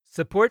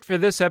Support for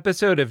this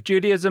episode of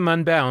Judaism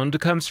Unbound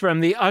comes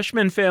from the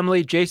Oshman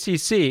Family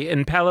JCC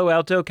in Palo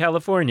Alto,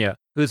 California,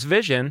 whose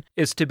vision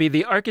is to be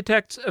the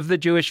architects of the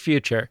Jewish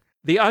future.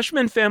 The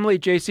Oshman Family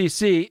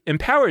JCC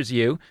empowers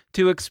you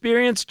to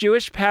experience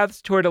Jewish paths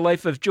toward a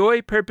life of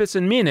joy, purpose,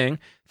 and meaning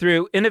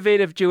through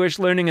innovative Jewish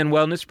learning and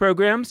wellness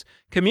programs,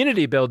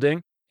 community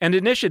building, and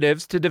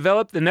initiatives to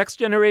develop the next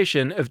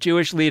generation of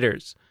Jewish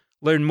leaders.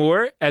 Learn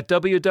more at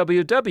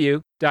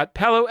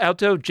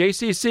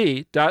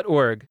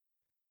www.paloaltojcc.org.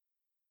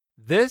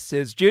 This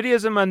is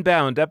Judaism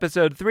Unbound,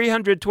 episode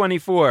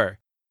 324,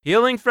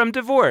 Healing from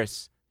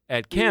Divorce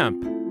at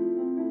Camp.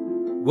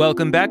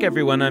 Welcome back,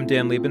 everyone. I'm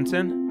Dan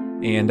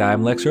Liebenson. And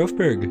I'm Lex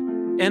Rofberg.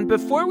 And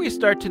before we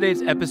start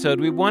today's episode,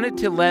 we wanted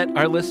to let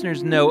our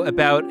listeners know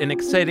about an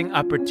exciting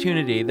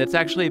opportunity that's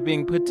actually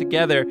being put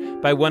together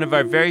by one of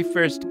our very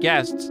first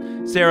guests,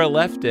 Sarah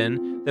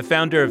Lefton, the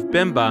founder of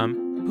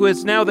BIMBOM, who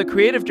is now the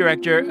creative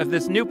director of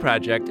this new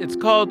project. It's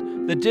called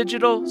the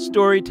Digital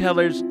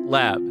Storytellers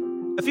Lab.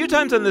 A few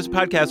times on this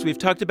podcast, we've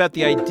talked about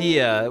the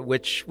idea,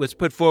 which was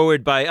put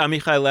forward by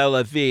Amichai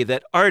Lau-Lavie,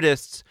 that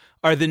artists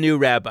are the new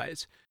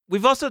rabbis.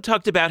 We've also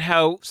talked about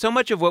how so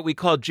much of what we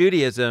call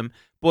Judaism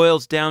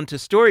boils down to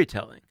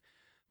storytelling.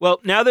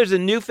 Well, now there's a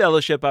new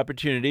fellowship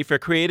opportunity for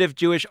creative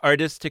Jewish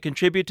artists to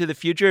contribute to the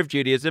future of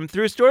Judaism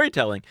through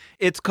storytelling.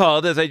 It's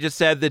called, as I just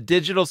said, the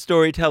Digital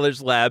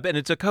Storytellers Lab, and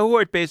it's a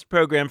cohort-based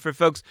program for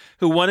folks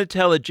who want to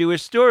tell a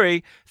Jewish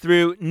story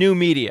through new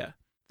media.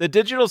 The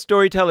Digital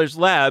Storytellers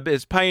Lab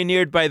is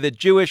pioneered by the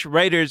Jewish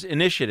Writers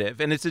Initiative,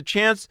 and it's a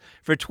chance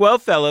for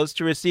 12 fellows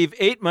to receive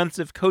 8 months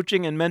of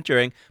coaching and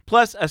mentoring,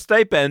 plus a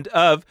stipend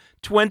of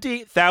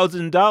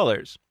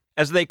 $20,000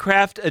 as they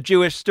craft a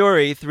Jewish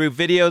story through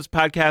videos,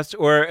 podcasts,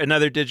 or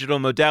another digital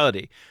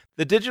modality.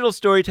 The Digital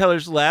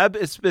Storytellers Lab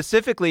is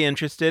specifically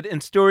interested in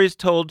stories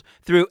told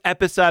through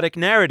episodic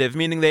narrative,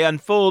 meaning they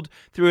unfold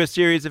through a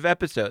series of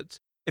episodes.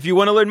 If you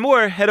want to learn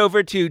more, head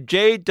over to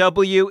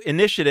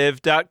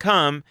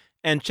jwinitiative.com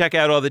and check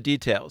out all the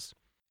details.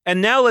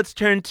 And now let's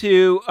turn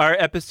to our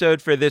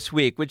episode for this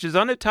week, which is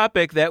on a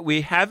topic that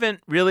we haven't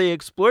really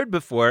explored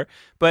before,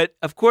 but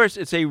of course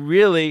it's a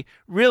really,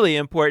 really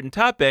important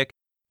topic: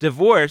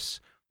 divorce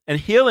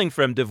and healing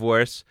from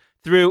divorce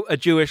through a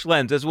Jewish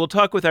lens. As we'll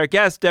talk with our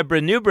guest, Deborah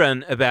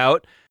Neubrun,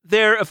 about,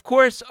 there, of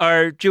course,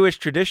 are Jewish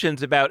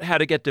traditions about how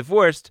to get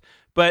divorced,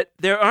 but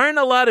there aren't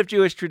a lot of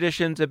Jewish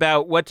traditions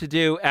about what to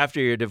do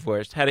after you're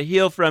divorced, how to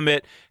heal from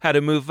it, how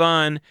to move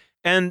on.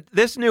 And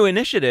this new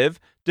initiative,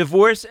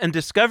 Divorce and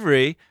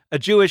Discovery, a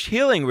Jewish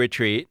healing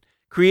retreat,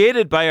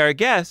 created by our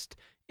guest,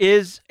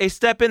 is a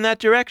step in that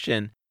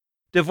direction.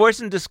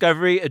 Divorce and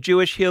Discovery, a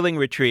Jewish healing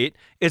retreat,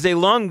 is a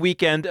long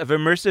weekend of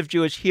immersive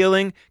Jewish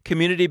healing,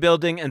 community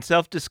building, and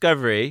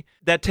self-discovery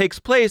that takes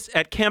place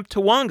at Camp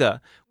Tawonga,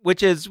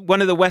 which is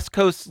one of the West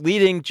Coast's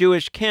leading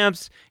Jewish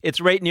camps.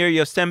 It's right near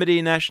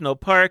Yosemite National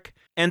Park.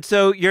 And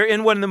so you're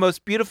in one of the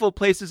most beautiful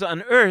places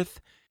on earth.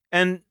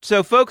 And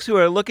so folks who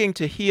are looking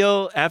to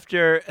heal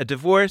after a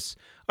divorce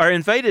are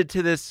invited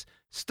to this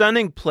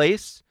stunning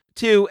place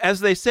to,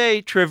 as they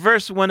say,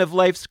 traverse one of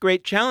life's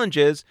great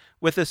challenges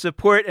with the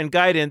support and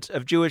guidance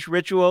of Jewish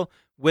ritual,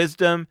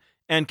 wisdom,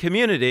 and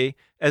community,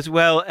 as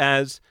well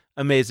as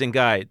amazing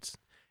guides.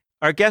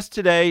 Our guest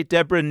today,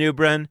 Deborah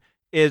Neubrun,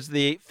 is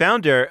the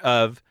founder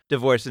of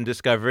Divorce and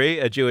Discovery,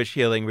 a Jewish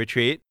healing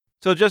retreat.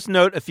 So just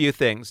note a few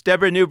things.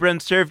 Deborah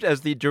Neubrun served as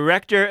the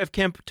director of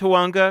Camp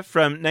Tawonga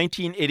from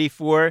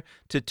 1984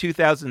 to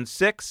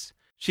 2006.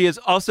 She is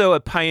also a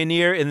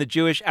pioneer in the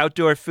Jewish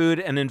outdoor food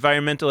and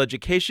environmental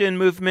education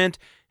movement,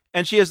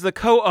 and she is the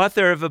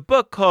co-author of a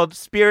book called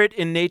Spirit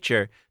in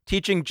Nature,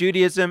 Teaching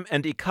Judaism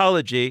and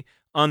Ecology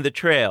on the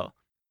Trail.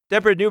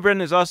 Deborah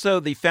Neubrun is also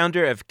the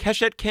founder of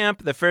Keshet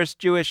Camp, the first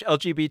Jewish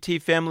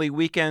LGBT family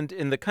weekend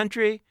in the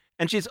country.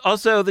 And she's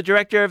also the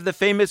director of the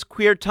famous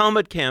queer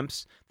Talmud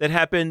camps that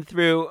happened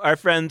through our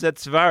friends at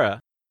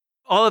Svara.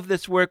 All of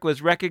this work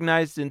was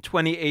recognized in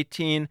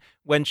 2018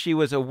 when she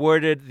was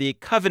awarded the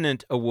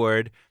Covenant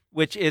Award,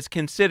 which is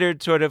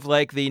considered sort of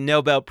like the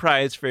Nobel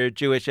Prize for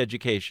Jewish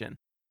education.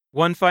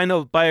 One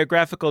final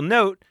biographical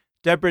note: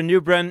 Deborah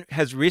Neubrun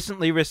has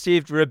recently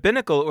received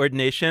rabbinical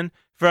ordination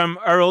from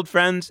our old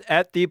friends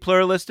at the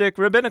Pluralistic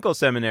Rabbinical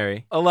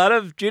Seminary. A lot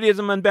of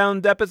Judaism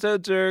Unbound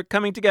episodes are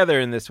coming together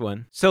in this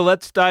one. So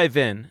let's dive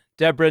in.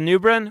 Deborah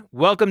Neubrun,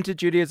 welcome to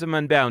Judaism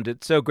Unbound.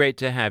 It's so great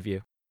to have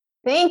you.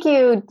 Thank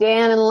you,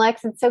 Dan and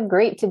Lex. It's so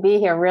great to be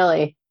here,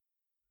 really.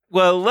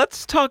 Well,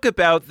 let's talk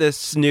about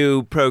this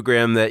new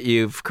program that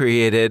you've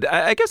created.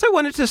 I guess I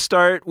wanted to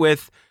start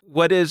with,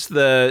 what is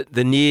the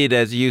need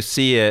as you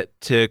see it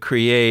to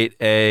create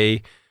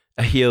a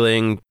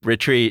healing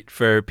retreat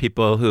for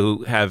people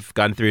who have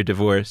gone through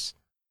divorce?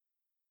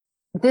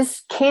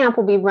 This camp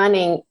will be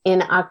running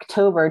in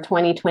October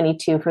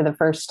 2022 for the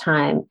first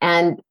time.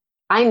 And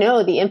I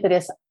know the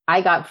impetus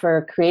I got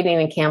for creating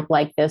a camp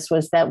like this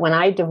was that when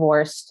I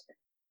divorced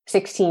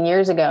 16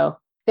 years ago,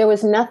 there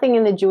was nothing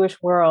in the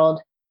Jewish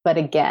world but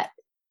a get.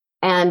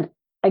 And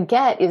a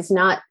get is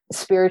not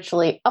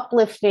spiritually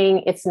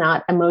uplifting. It's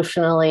not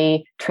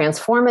emotionally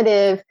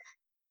transformative.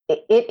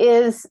 it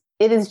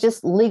is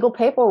just legal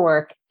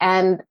paperwork.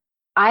 And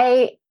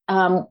I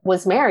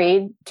was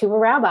married to a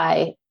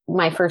rabbi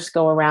my first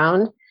go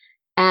around,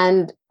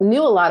 and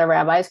knew a lot of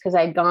rabbis because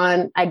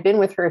I'd been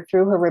with her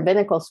through her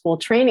rabbinical school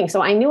training.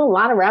 So I knew a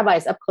lot of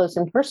rabbis up close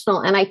and personal.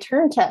 And I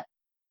turned to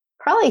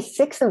probably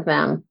 6 of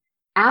them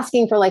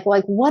asking for like,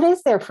 what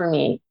is there for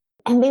me?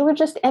 And they were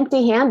just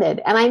empty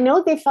handed. And I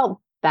know they felt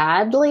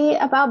badly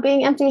about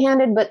being empty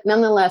handed, but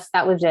nonetheless,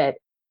 that was it.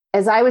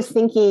 As I was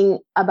thinking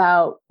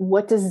about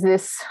what does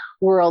this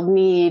world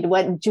need,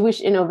 what Jewish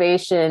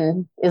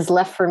innovation is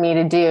left for me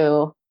to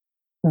do,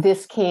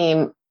 this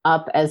came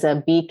up as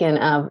a beacon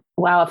of,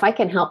 wow, if I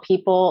can help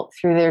people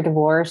through their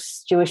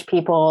divorce, Jewish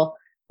people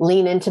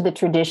lean into the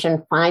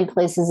tradition, find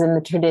places in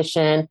the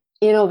tradition,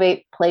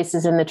 innovate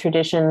places in the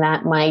tradition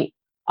that might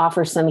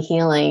offer some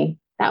healing,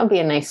 that would be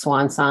a nice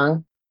swan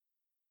song.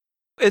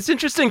 It's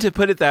interesting to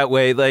put it that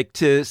way, like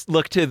to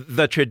look to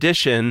the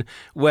tradition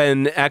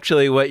when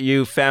actually what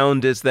you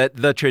found is that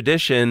the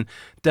tradition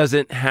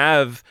doesn't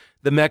have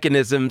the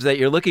mechanisms that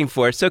you're looking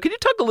for. So can you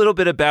talk a little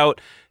bit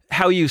about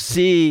how you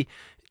see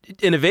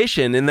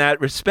innovation in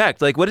that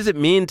respect? Like, what does it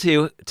mean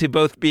to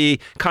both be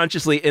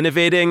consciously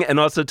innovating and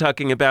also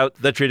talking about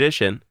the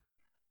tradition?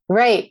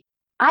 Right.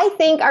 I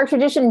think our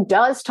tradition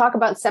does talk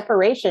about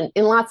separation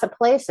in lots of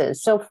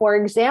places. So, for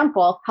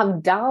example,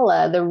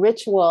 Havdalah, the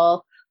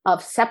ritual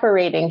of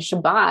separating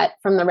Shabbat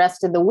from the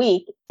rest of the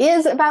week,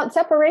 is about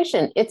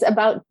separation. It's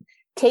about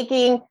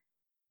taking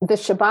the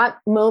Shabbat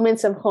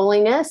moments of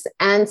holiness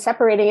and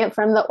separating it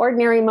from the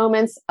ordinary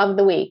moments of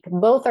the week.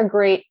 Both are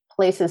great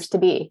places to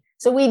be.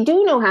 So we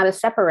do know how to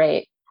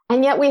separate,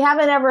 and yet we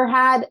haven't ever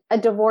had a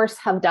divorce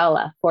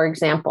Havdalah, for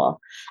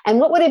example. And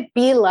what would it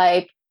be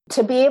like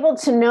to be able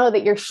to know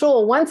that your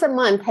shul once a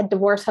month had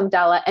divorce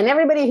Havdalah, and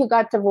everybody who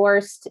got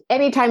divorced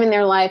anytime in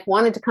their life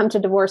wanted to come to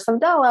divorce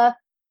Havdalah?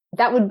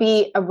 That would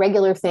be a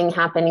regular thing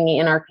happening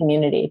in our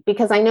community,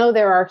 because I know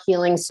there are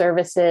healing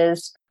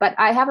services, but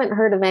I haven't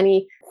heard of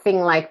anything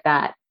like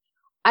that.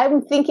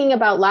 I'm thinking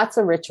about lots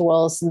of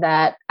rituals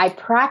that I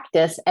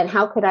practice and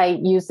how could I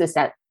use this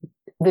at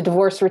the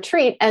divorce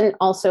retreat and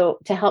also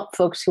to help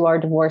folks who are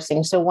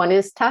divorcing. So one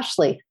is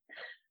Tashlich,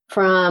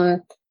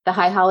 from the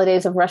high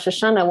holidays of Rosh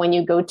Hashanah, when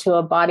you go to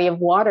a body of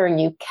water and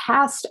you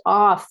cast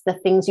off the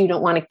things you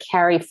don't want to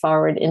carry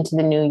forward into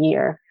the new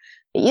year.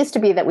 It used to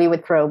be that we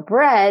would throw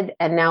bread,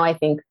 and now I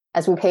think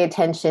as we pay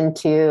attention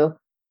to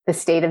the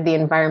state of the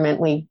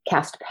environment, we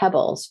cast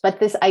pebbles. But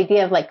this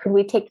idea of like, could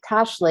we take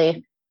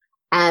Tashlich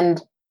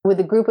and with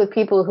a group of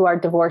people who are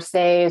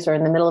divorcees or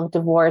in the middle of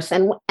divorce.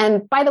 And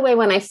by the way,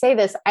 when I say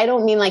this, I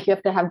don't mean like you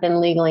have to have been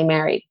legally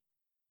married.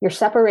 You're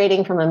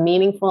separating from a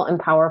meaningful and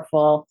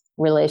powerful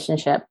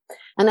relationship.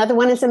 Another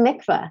one is a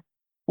mikveh.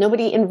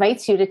 Nobody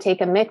invites you to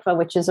take a mikveh,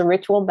 which is a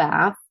ritual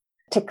bath,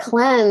 to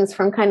cleanse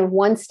from kind of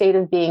one state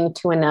of being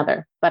to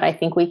another. But I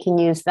think we can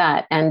use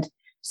that. And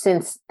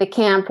since the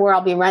camp where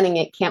I'll be running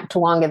at Camp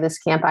Tawonga, this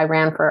camp I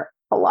ran for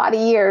a lot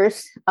of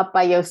years up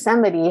by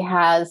Yosemite,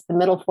 has the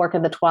middle fork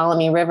of the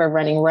Tuolumne River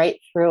running right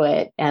through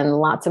it and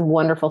lots of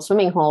wonderful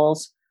swimming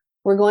holes.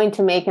 We're going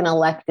to make an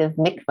elective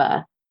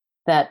mikveh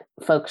that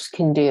folks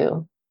can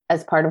do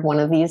as part of one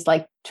of these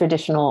like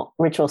traditional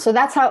rituals. So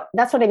that's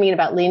what I mean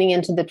about leaning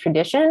into the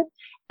tradition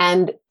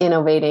and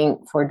innovating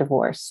for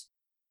divorce.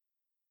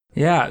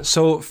 Yeah.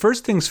 So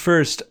first things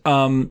first,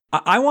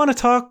 I want to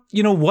talk,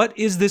 what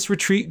is this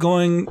retreat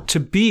going to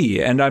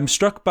be? And I'm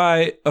struck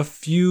by a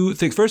few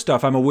things. First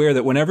off, I'm aware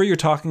that whenever you're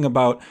talking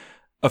about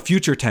a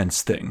future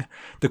tense thing,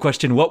 the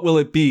question, what will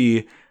it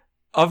be,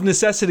 of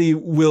necessity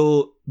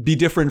will be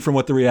different from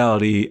what the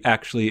reality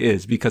actually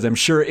is, because I'm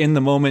sure in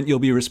the moment you'll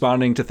be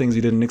responding to things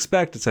you didn't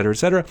expect, et cetera, et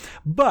cetera.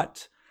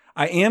 But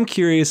I am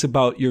curious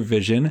about your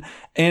vision.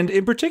 And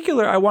in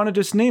particular, I want to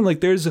just name,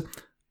 there's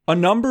a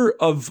number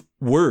of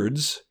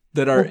words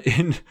that are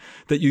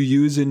that you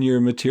use in your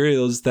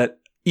materials that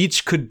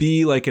each could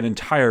be like an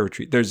entire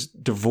retreat. There's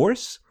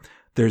divorce,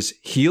 there's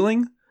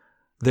healing,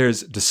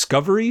 there's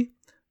discovery,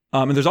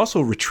 and there's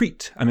also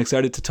retreat. I'm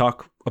excited to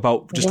talk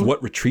about just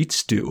what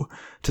retreats do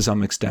to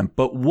some extent.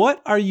 But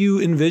what are you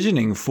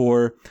envisioning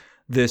for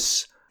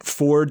this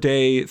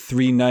 4-day,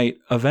 3-night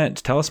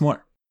event? Tell us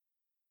more.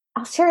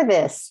 I'll share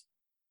this.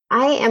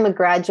 I am a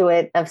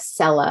graduate of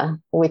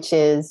Sela, which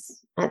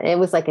it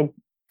was like a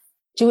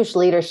Jewish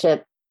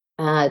leadership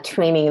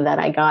training that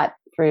I got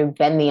through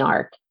Bend the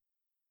Arc.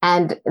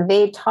 And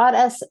they taught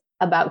us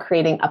about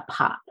creating a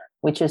POP,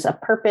 which is a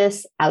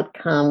purpose,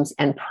 outcomes,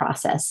 and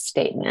process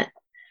statement.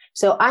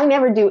 So I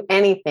never do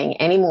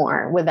anything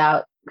anymore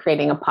without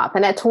creating a POP.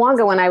 And at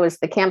Tawonga, when I was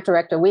the camp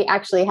director, we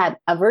actually had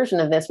a version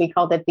of this. We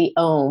called it the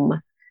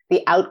OM,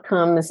 the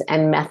Outcomes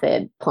and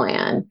Method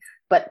Plan.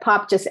 But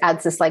POP just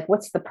adds this,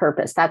 what's the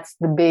purpose? That's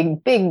the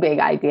big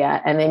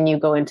idea. And then you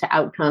go into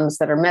outcomes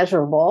that are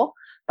measurable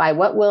by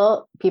what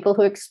will people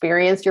who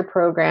experienced your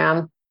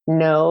program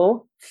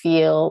know,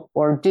 feel,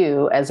 or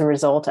do as a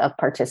result of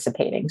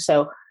participating.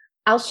 So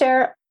I'll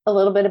share a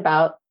little bit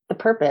about the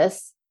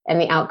purpose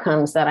and the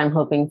outcomes that I'm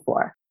hoping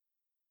for.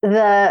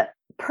 The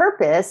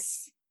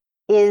purpose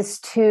is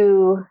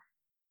to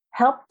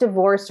help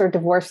divorced or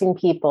divorcing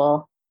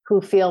people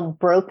who feel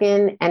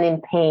broken and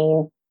in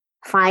pain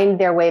find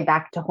their way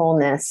back to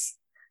wholeness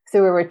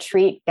through a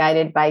retreat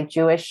guided by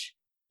Jewish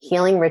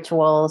healing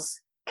rituals,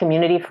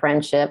 community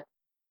friendship,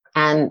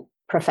 and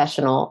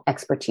professional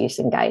expertise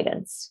and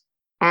guidance.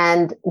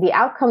 And the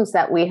outcomes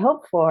that we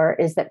hope for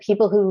is that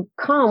people who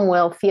come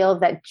will feel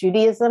that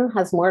Judaism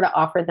has more to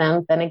offer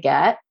them than a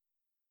get,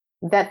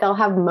 that they'll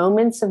have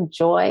moments of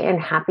joy and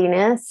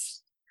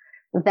happiness,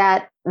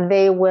 that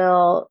they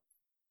will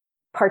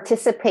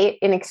participate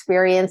in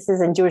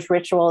experiences and Jewish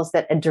rituals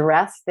that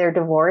address their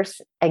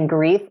divorce and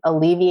grief,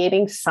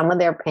 alleviating some of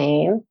their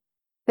pain,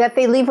 that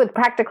they leave with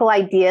practical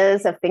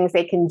ideas of things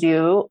they can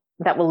do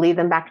that will lead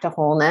them back to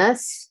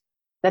wholeness,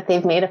 that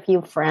they've made a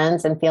few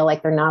friends and feel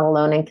like they're not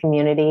alone in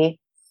community,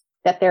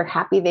 that they're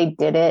happy they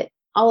did it,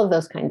 all of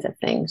those kinds of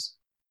things.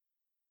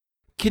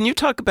 Can you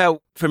talk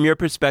about, from your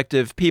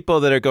perspective, people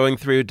that are going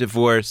through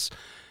divorce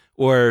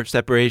or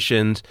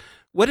separations,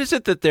 what is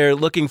it that they're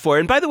looking for?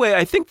 And by the way,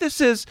 I think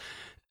this is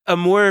a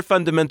more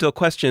fundamental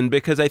question,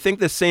 because I think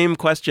the same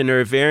question or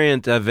a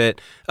variant of it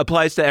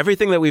applies to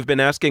everything that we've been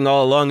asking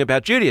all along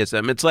about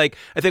Judaism. It's like,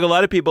 I think a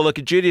lot of people look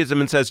at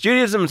Judaism and says,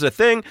 Judaism is a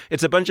thing.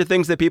 It's a bunch of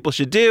things that people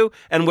should do.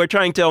 And we're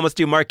trying to almost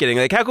do marketing.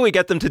 Like, how can we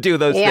get them to do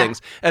those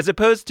things? As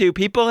opposed to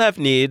people have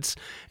needs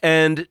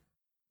and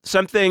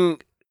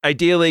something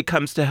ideally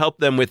comes to help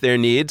them with their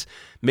needs.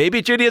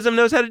 Maybe Judaism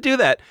knows how to do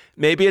that.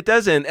 Maybe it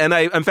doesn't. And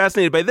I'm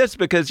fascinated by this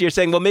because you're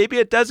saying, well, maybe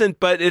it doesn't,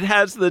 but it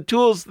has the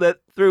tools that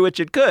through which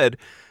it could.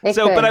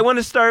 But I want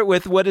to start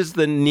with, what is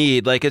the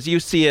need? Like, as you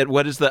see it,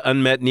 what is the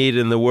unmet need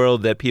in the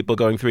world that people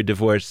going through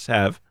divorce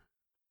have?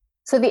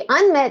 So the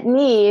unmet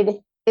need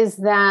is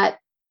that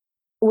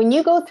when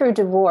you go through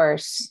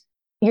divorce,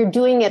 you're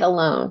doing it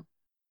alone.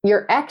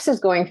 Your ex is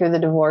going through the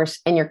divorce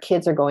and your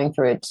kids are going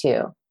through it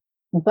too.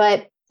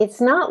 But it's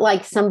not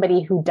like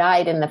somebody who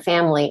died in the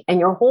family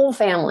and your whole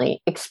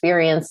family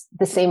experienced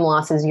the same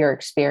losses you're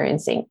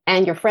experiencing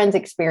and your friends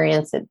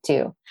experience it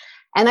too.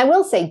 And I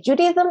will say,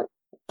 Judaism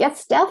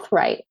gets death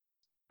right.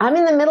 I'm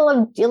in the middle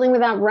of dealing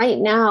with that right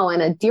now.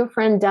 And a dear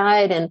friend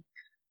died. And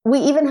we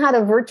even had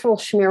a virtual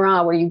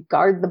shmirah where you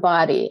guard the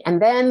body.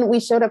 And then we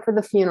showed up for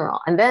the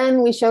funeral. And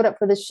then we showed up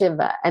for the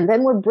shiva. And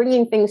then we're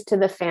bringing things to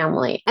the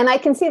family. And I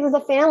can see that the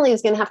family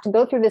is going to have to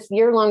go through this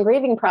year-long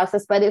grieving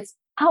process, but it's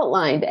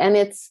outlined and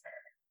it's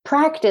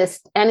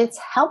practiced and it's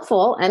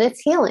helpful and it's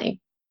healing.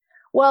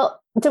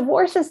 Well,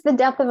 divorce is the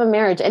death of a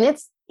marriage, and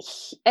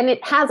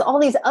it has all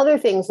these other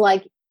things,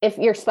 like if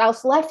your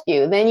spouse left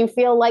you, then you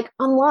feel like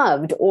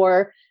unloved,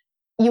 or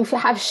you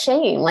have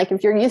shame. Like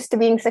if you're used to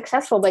being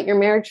successful, but your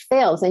marriage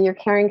fails and you're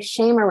carrying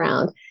shame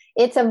around.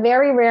 It's a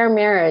very rare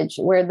marriage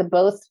where the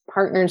both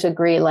partners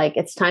agree, like,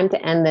 it's time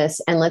to end this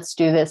and let's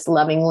do this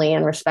lovingly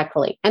and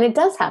respectfully. And it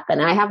does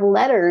happen. I have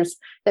letters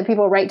that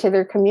people write to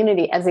their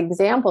community as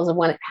examples of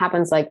when it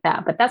happens like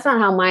that. But that's not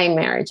how my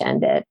marriage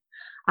ended.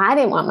 I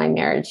didn't want my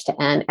marriage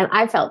to end. And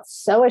I felt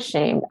so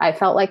ashamed. I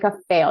felt like a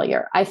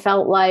failure. I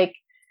felt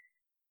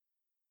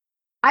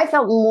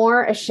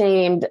more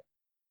ashamed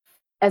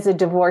as a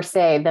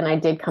divorcee than I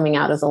did coming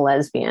out as a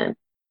lesbian.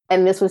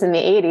 And this was in the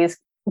 80s.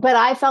 But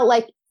I felt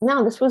like,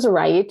 no, this was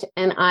right.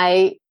 And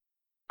I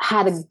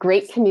had a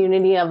great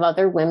community of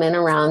other women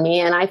around me.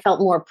 And I felt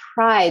more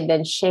pride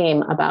than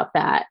shame about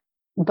that.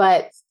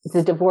 But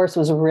the divorce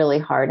was really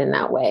hard in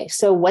that way.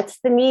 So what's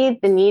the need?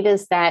 The need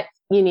is that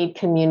you need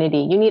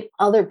community. You need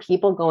other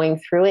people going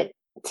through it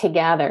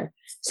together.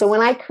 So when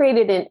I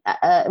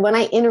when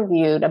I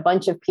interviewed a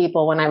bunch of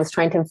people, when I was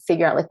trying to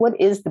figure out, like, what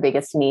is the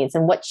biggest needs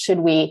and what should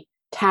we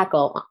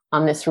tackle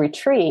on this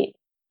retreat?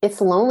 It's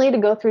lonely to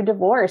go through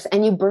divorce,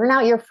 and you burn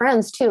out your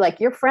friends too. Like,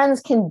 your friends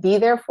can be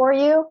there for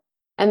you.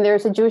 And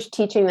there's a Jewish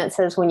teaching that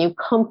says when you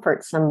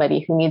comfort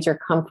somebody who needs your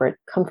comfort,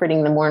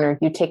 comforting the mourner,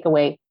 you take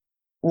away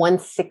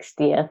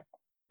 1/60th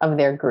of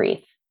their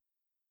grief.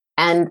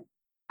 And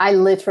I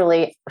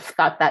literally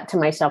thought that to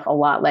myself a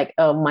lot, like,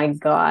 oh my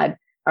God,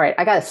 all right,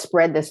 I got to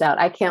spread this out.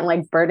 I can't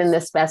like burden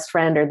this best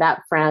friend or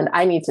that friend.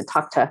 I need to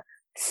talk to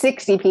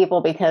 60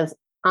 people because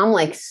I'm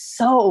like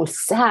so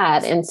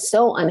sad and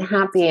so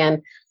unhappy,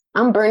 and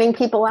I'm burning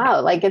people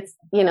out. Like, it's,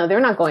 they're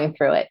not going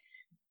through it.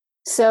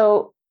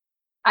 So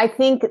I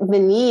think the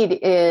need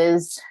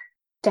is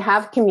to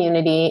have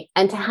community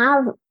and to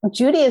have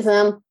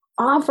Judaism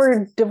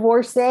offer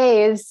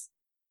divorcees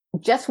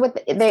just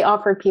what they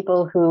offer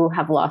people who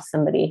have lost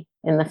somebody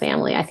in the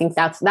family. I think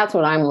that's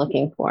what I'm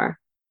looking for.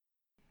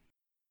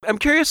 I'm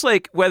curious,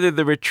 like, whether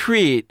the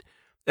retreat,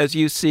 as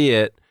you see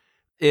it,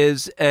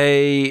 is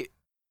a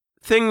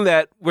thing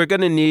that we're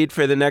going to need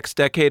for the next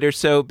decade or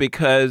so,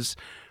 because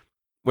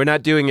we're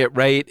not doing it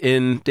right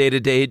in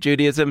day-to-day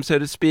Judaism, so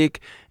to speak.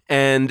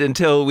 And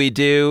until we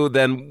do,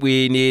 then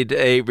we need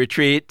a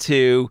retreat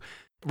to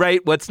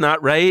right what's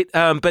not right.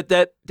 But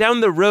that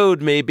down the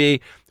road,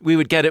 maybe we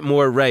would get it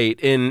more right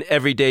in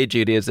everyday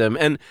Judaism.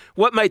 And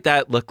what might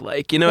that look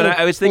like? And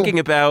I was thinking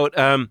about,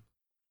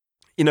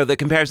 the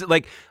comparison,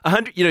 like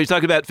 100, you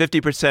talk about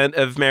 50%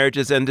 of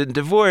marriages end in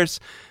divorce,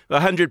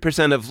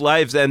 100% of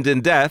lives end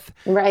in death.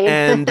 Right.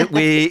 And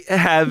we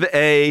have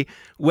a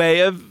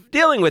way of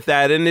dealing with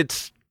that. And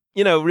it's,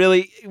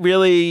 really,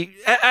 really,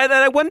 and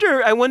I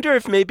wonder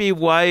if maybe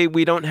why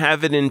we don't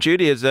have it in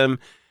Judaism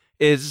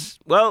is,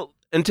 well,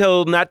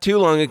 until not too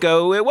long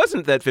ago, it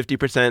wasn't that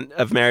 50%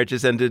 of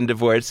marriages ended in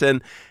divorce.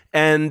 And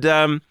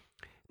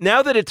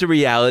now that it's a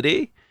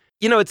reality,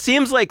 it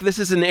seems like this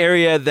is an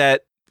area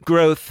that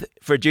growth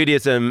for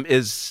Judaism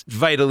is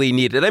vitally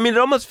needed. I mean, it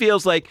almost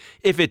feels like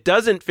if it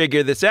doesn't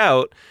figure this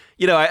out,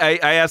 I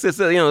ask this,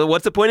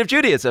 what's the point of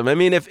Judaism? I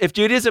mean, if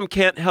Judaism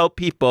can't help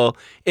people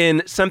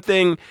in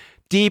something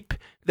deep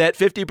that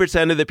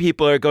 50% of the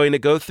people are going to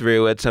go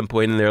through at some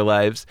point in their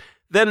lives,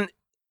 then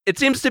it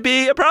seems to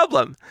be a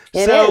problem.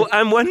 So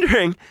I'm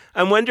wondering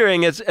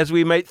as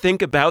we might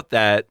think about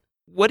that,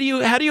 how do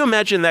you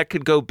imagine that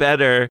could go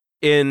better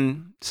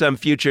in some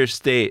future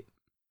state?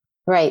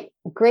 Right.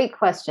 Great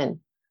question.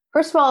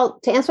 First of all,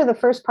 to answer the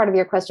first part of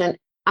your question,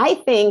 I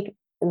think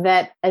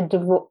that a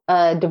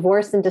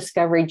divorce and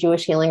discovery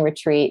Jewish healing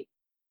retreat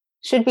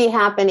should be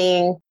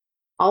happening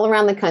all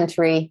around the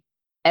country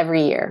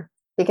every year.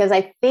 Because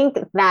I think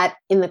that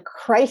in the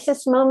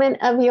crisis moment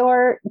of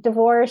your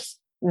divorce,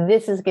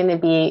 this is going to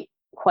be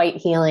quite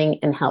healing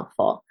and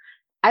helpful.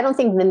 I don't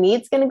think the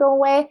need's going to go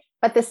away.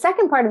 But the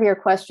second part of your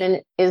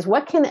question is,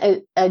 what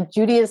can a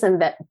Judaism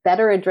that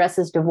better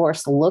addresses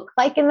divorce look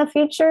like in the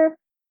future?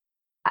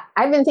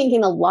 I've been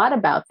thinking a lot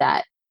about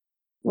that.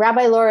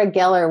 Rabbi Laura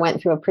Geller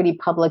went through a pretty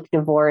public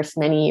divorce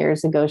many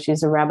years ago.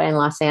 She's a rabbi in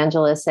Los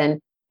Angeles, and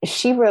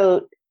she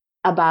wrote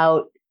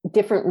about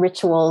different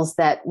rituals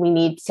that we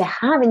need to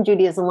have in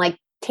Judaism, like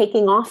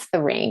taking off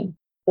the ring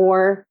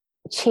or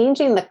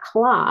changing the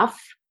cloth,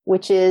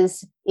 which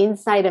is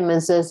inside a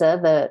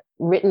mezuzah, the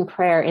written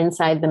prayer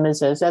inside the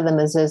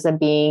mezuzah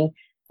being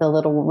the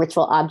little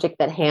ritual object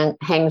that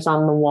hangs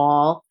on the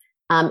wall.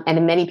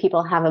 And many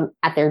people have them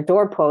at their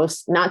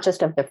doorposts, not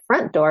just of the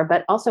front door,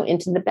 but also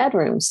into the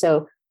bedroom.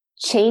 So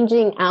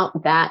changing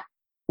out that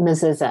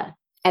mezuzah,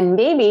 and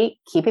maybe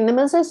keeping the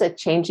mezuzah,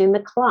 changing the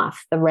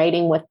cloth, the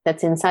writing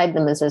that's inside the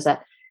mezuzah.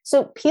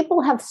 So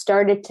people have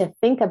started to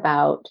think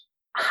about,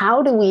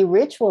 how do we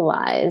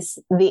ritualize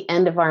the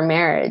end of our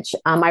marriage?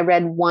 I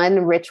read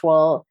one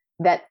ritual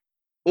that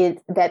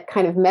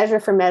kind of measure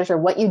for measure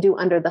what you do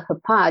under the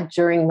chuppah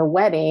during the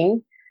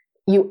wedding,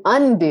 you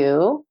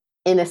undo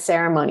in a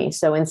ceremony.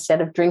 So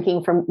instead of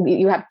drinking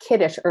you have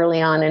kiddush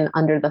early on and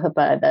under the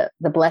chuppah,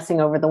 the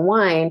blessing over the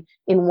wine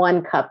in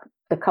one cup.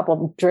 The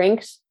couple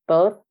drinks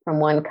both from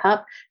one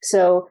cup.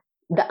 So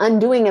the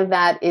undoing of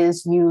that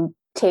is you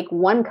take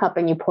one cup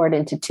and you pour it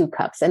into two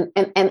cups, and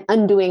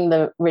undoing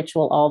the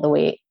ritual all the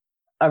way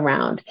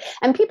around.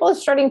 And people are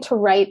starting to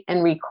write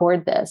and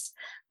record this.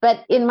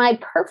 But in my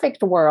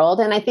perfect world,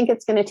 and I think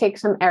it's going to take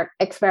some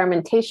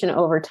experimentation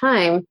over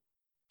time,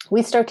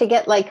 we start to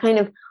get like kind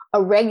of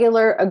a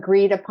regular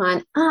agreed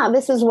upon,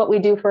 this is what we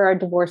do for our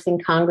divorcing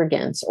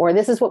congregants, or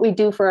this is what we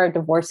do for our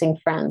divorcing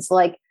friends.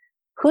 Like,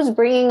 who's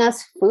bringing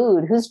us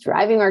food? Who's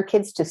driving our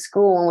kids to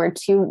school when we're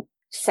too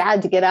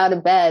sad to get out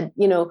of bed?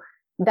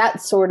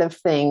 That sort of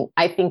thing,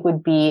 I think,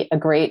 would be a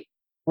great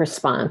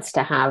response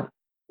to have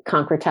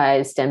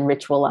concretized and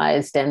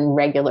ritualized and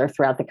regular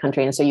throughout the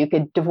country. And so you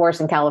could divorce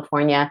in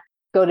California,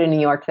 go to New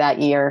York that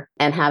year,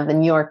 and have the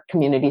New York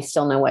community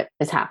still know what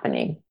is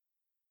happening.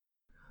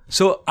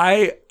 So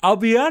I'll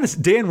be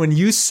honest, Dan, when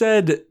you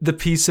said the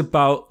piece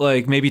about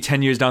like maybe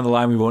 10 years down the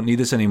line, we won't need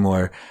this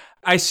anymore,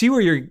 I see where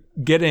you're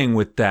getting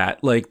with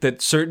that, like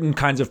that certain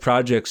kinds of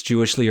projects,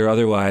 Jewishly or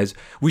otherwise,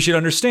 we should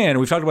understand,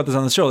 we've talked about this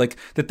on the show, like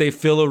that they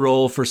fill a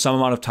role for some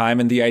amount of time.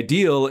 And the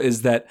ideal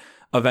is that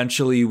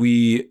eventually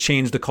we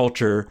change the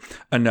culture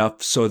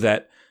enough so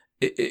that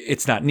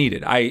it's not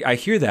needed. I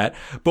hear that.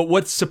 But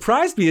what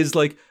surprised me is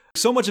like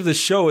so much of this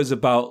show is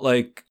about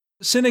like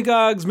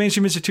synagogues,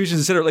 mainstream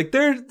institutions, et cetera. Like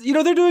they're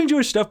doing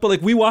Jewish stuff, but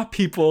like we want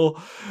people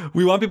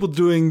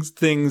doing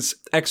things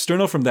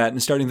external from that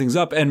and starting things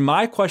up. And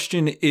my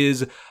question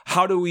is,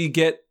 how do we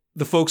get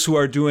the folks who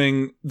are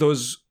doing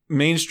those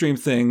mainstream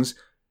things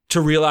to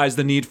realize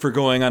the need for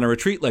going on a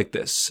retreat like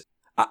this?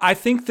 I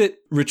think that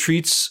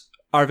retreats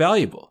are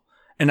valuable.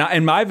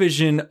 And my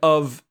vision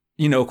of,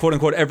 quote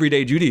unquote,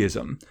 everyday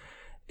Judaism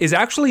is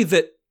actually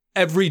that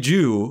every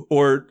Jew,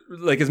 or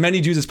like as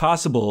many Jews as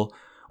possible,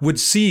 would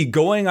see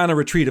going on a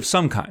retreat of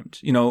some kind.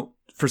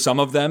 For some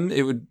of them,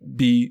 it would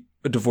be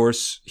a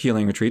divorce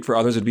healing retreat. For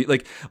others, it'd be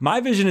like, my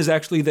vision is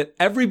actually that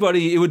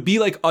everybody, it would be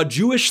like a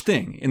Jewish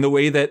thing in the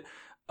way that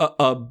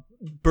a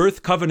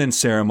birth covenant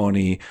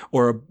ceremony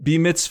or a bar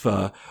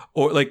mitzvah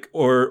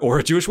or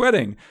a Jewish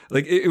wedding.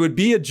 Like it would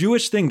be a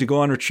Jewish thing to go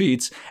on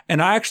retreats.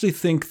 And I actually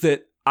think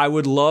that I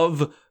would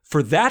love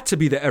for that to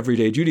be the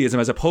everyday Judaism,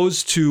 as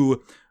opposed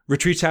to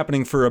retreats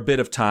happening for a bit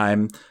of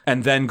time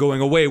and then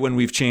going away when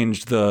we've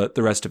changed the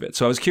rest of it.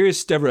 So I was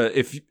curious, Deborah,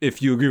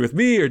 if you agree with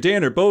me or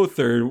Dan or both,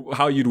 or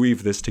how you'd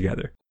weave this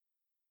together.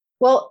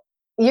 Well,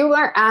 You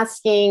are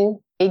asking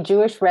a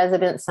Jewish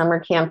resident summer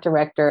camp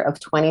director of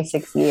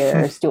 26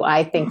 years, do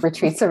I think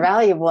retreats are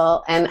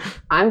valuable? And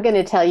I'm going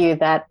to tell you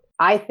that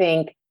I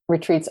think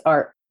retreats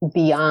are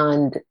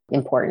beyond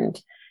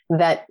important,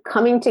 that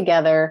coming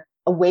together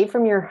away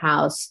from your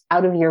house,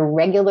 out of your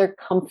regular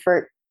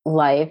comfort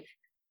life,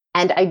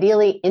 and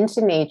ideally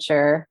into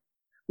nature,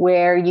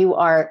 where you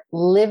are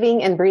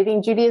living and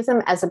breathing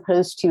Judaism as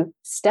opposed to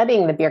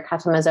studying the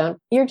Birkat Hamazon,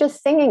 you're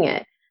just singing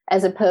it,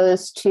 as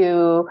opposed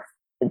to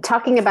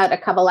talking about a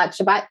Kabbalat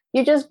Shabbat,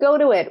 you just go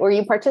to it, or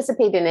you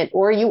participate in it,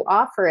 or you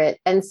offer it.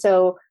 And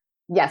so,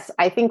 yes,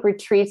 I think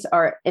retreats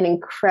are an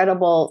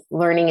incredible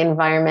learning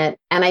environment.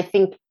 And I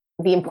think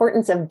the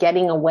importance of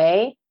getting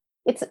away,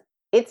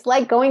 it's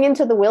like going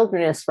into the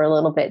wilderness for a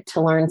little bit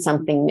to learn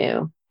something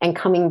new and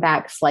coming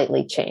back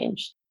slightly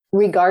changed,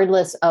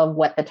 regardless of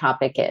what the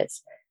topic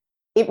is.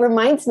 It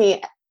reminds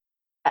me,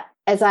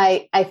 as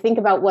I think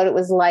about what it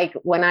was like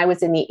when I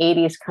was in the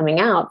 80s coming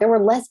out, there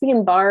were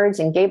lesbian bars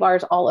and gay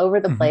bars all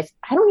over the place.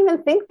 I don't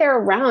even think they're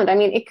around. I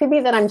mean, it could be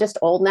that I'm just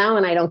old now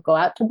and I don't go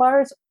out to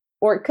bars,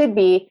 or it could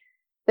be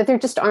that there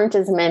just aren't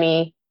as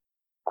many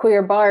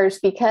queer bars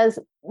because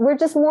we're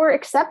just more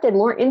accepted,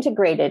 more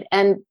integrated.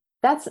 And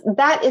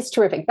that is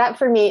terrific. That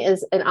for me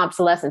is an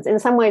obsolescence. In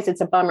some ways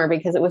it's a bummer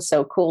because it was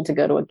so cool to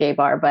go to a gay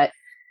bar,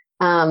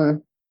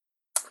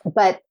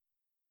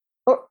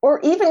 or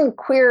even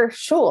queer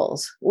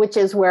shuls, which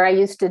is where I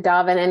used to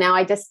daven. And now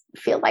I just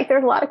feel like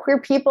there's a lot of queer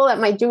people at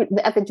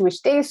the Jewish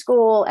day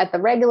school, at the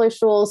regular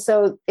shul.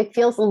 So it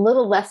feels a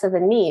little less of a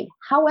need.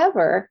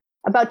 However,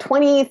 about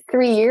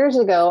 23 years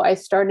ago, I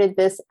started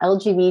this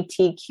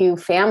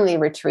LGBTQ family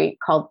retreat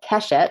called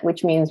Keshet,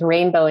 which means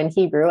rainbow in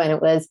Hebrew. And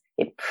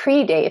it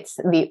predates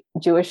the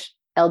Jewish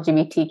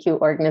LGBTQ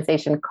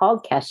organization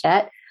called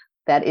Keshet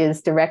that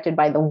is directed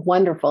by the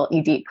wonderful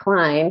Idit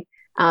Klein.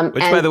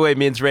 Which, by the way,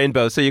 means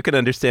rainbow, so you can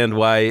understand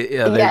why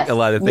a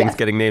lot of things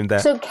getting named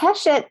that. So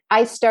Keshet,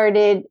 I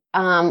started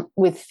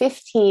with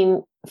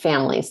 15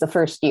 families the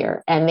first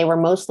year, and they were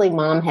mostly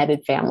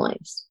mom-headed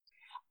families.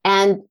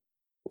 And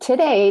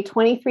today,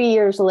 23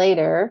 years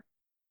later,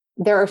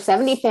 there are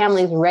 70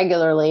 families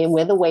regularly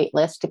with a wait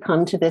list to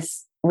come to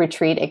this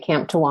retreat at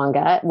Camp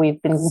Tawanga.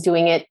 We've been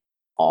doing it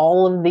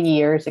all of the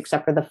years,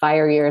 except for the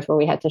fire years where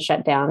we had to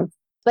shut down.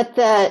 But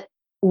the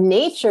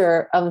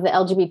nature of the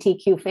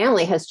LGBTQ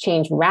family has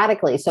changed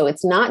radically. So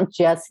it's not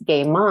just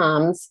gay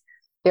moms.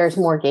 There's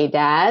more gay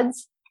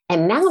dads.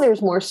 And now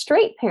there's more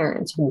straight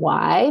parents.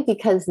 Why?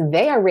 Because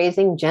they are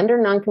raising gender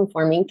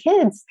nonconforming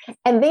kids.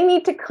 And they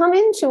need to come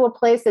into a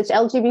place that's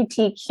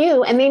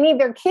LGBTQ, and they need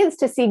their kids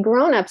to see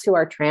grownups who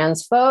are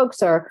trans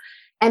folks,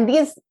 and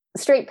these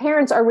straight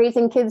parents are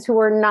raising kids who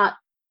are not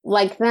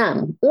like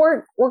them,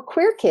 or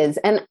queer kids.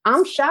 And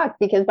I'm shocked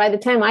because by the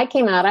time I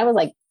came out, I was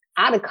like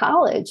out of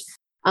college.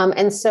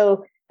 And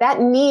so that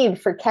need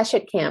for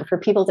Keshet Camp, for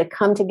people to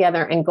come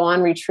together and go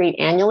on retreat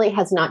annually,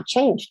 has not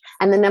changed.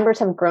 And the numbers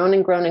have grown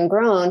and grown and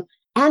grown.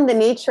 And the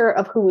nature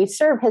of who we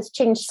serve has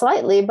changed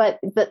slightly, but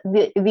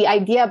the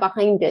idea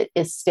behind it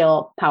is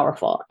still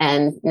powerful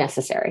and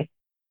necessary.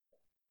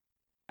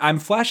 I'm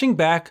flashing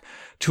back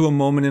to a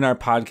moment in our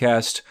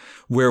podcast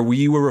where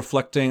we were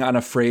reflecting on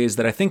a phrase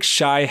that I think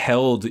Shai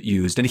Held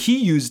used, and he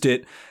used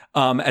it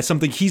as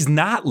something he's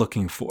not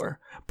looking for.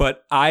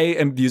 But I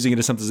am using it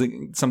as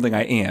something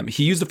I am.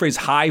 He used the phrase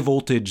high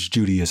voltage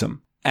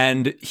Judaism.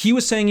 And he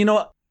was saying,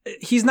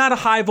 he's not a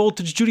high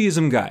voltage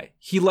Judaism guy.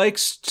 He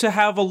likes to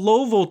have a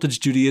low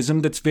voltage Judaism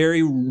that's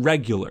very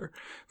regular,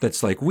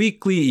 that's like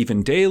weekly,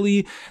 even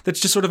daily, that's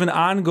just sort of an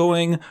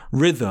ongoing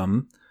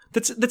rhythm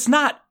that's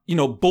not,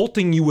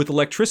 bolting you with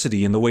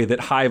electricity in the way that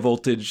high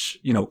voltage,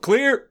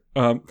 clear.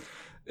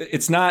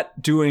 It's not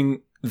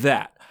doing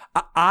that.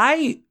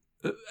 I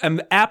am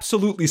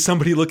absolutely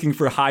somebody looking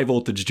for high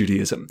voltage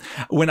Judaism.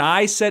 When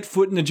I set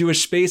foot in a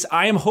Jewish space,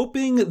 I am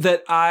hoping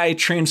that I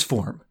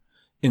transform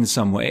in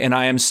some way, and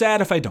I am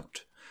sad if I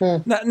don't.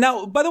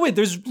 Now, by the way,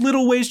 there's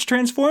little ways to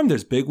transform,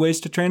 there's big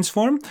ways to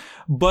transform,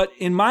 but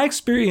in my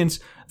experience,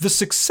 the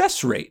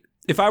success rate,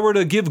 if I were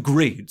to give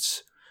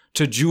grades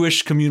to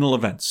Jewish communal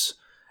events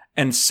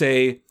and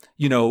say,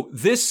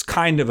 this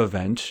kind of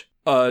event,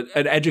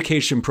 an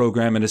education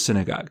program in a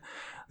synagogue,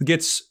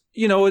 gets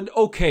an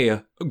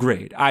okay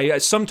grade. I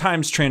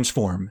sometimes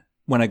transform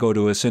when I go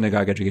to a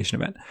synagogue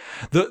education event.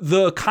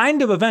 The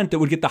kind of event that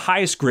would get the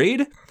highest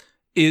grade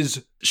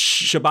is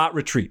Shabbat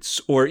retreats,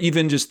 or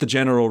even just the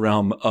general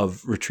realm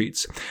of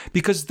retreats.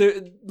 Because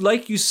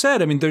like you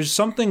said, there's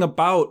something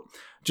about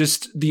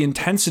just the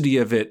intensity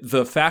of it,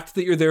 the fact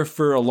that you're there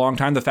for a long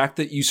time, the fact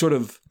that you sort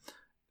of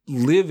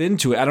live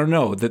into it. I don't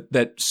know,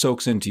 that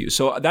soaks into you.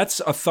 So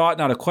that's a thought,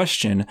 not a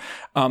question.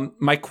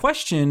 My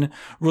question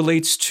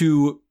relates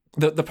to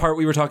the part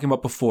we were talking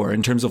about before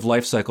in terms of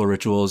life cycle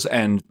rituals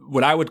and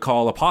what I would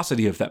call a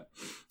paucity of them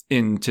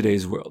in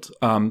today's world.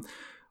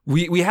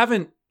 We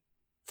haven't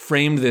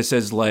framed this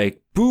as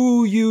like,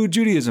 boo you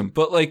Judaism,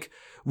 but like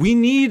we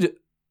need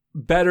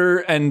better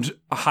and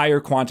a higher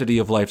quantity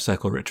of life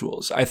cycle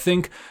rituals. I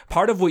think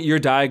part of what you're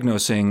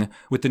diagnosing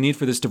with the need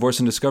for this divorce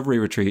and discovery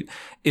retreat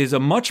is a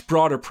much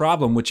broader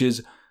problem, which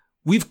is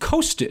we've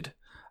coasted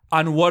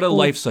on what a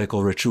life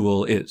cycle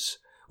ritual is.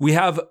 We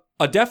have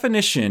a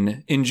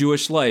definition in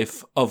Jewish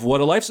life of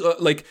what a life,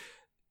 like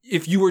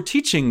if you were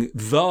teaching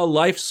the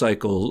life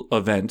cycle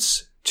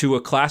events to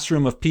a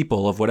classroom of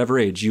people of whatever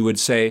age, you would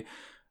say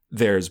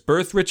there's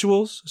birth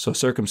rituals, so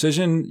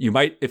circumcision. You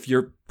might, if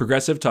you're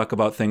progressive, talk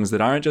about things that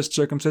aren't just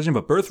circumcision,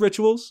 but birth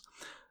rituals,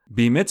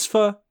 bar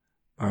mitzvah,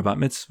 or bat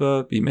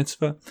mitzvah, bar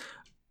mitzvah,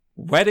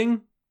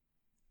 wedding,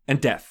 and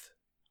death.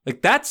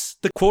 Like that's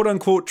the quote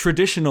unquote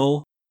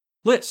traditional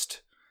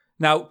list.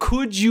 Now,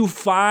 could you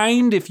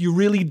find, if you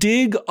really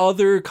dig,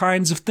 other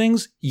kinds of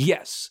things?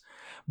 Yes.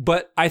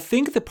 But I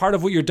think that part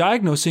of what you're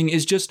diagnosing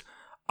is just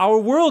our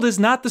world is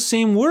not the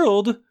same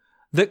world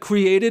that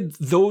created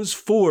those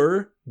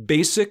 4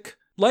 basic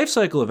life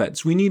cycle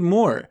events. We need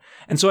more.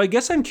 And so I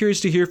guess I'm curious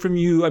to hear from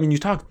you. I mean, you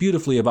talked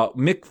beautifully about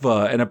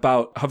mikvah and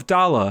about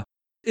Havdalah.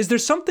 Is there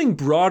something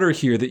broader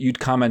here that you'd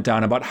comment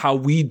on about how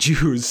we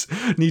Jews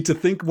need to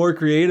think more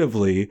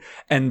creatively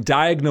and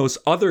diagnose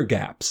other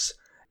gaps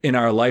in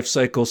our life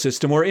cycle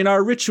system or in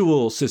our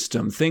ritual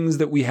system, things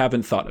that we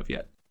haven't thought of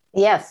yet?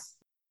 Yes,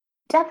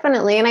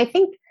 definitely. And I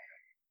think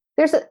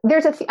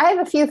I have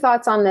a few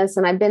thoughts on this,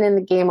 and I've been in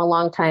the game a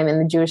long time, in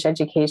the Jewish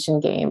education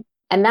game.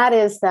 And that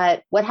is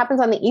that what happens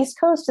on the East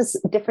Coast is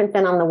different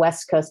than on the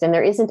West Coast. And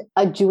there isn't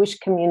a Jewish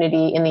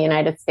community in the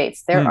United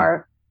States. There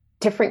are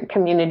different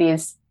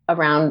communities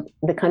around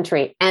the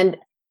country. And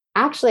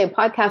actually, a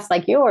podcast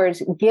like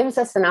yours gives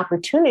us an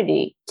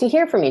opportunity to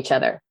hear from each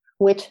other,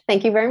 which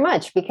thank you very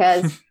much,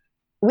 because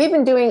we've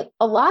been doing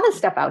a lot of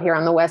stuff out here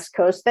on the West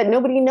Coast that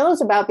nobody knows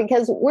about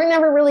because we're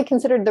never really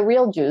considered the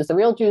real Jews. The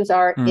real Jews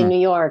are in New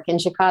York, in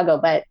Chicago,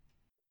 but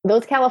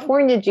those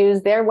California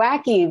Jews, they're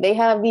wacky. They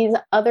have these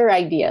other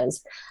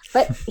ideas.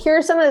 But here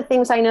are some of the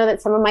things I know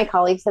that some of my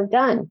colleagues have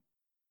done.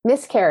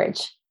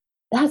 Miscarriage.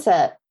 That's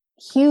a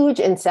huge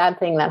and sad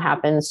thing that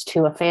happens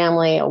to a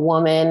family, a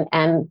woman,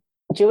 and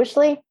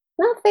Jewishly,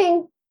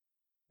 nothing.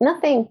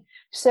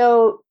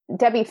 So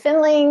Debbie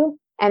Finling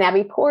and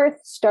Abby Porth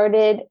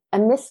started a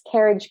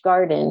miscarriage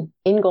garden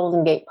in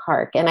Golden Gate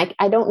Park. And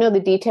I don't know the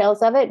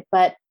details of it,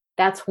 but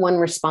that's one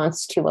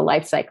response to a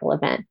life cycle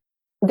event.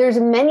 There's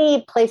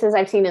many places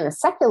I've seen in the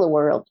secular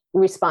world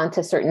respond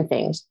to certain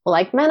things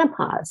like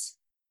menopause,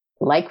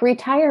 like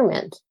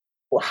retirement.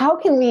 How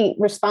can we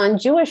respond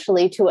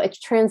Jewishly to a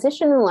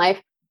transition in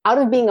life out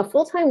of being a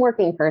full-time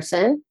working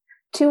person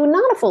to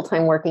not a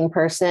full-time working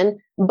person,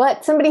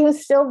 but somebody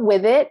who's still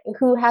with it,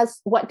 who has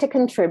what to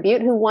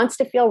contribute, who wants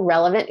to feel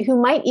relevant, who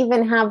might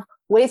even have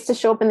ways to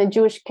show up in the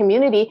Jewish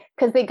community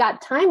because they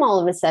got time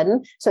all of a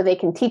sudden, so they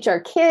can teach our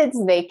kids,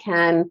 they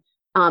can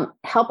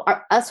help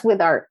us with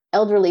our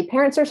elderly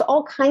parents. There's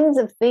all kinds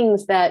of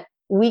things that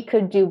we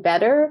could do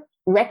better,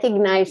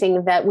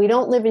 recognizing that we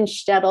don't live in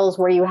shtetls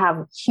where you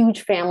have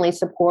huge family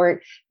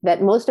support,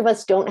 that most of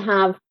us don't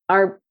have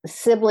our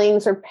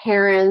siblings or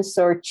parents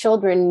or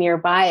children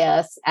nearby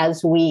us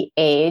as we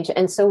age.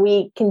 And so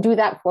we can do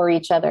that for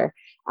each other.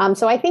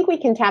 So I think we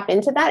can tap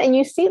into that. And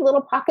you see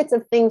little pockets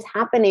of things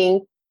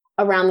happening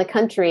around the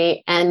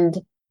country. And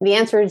the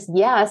answer is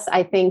yes.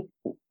 I think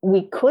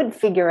we could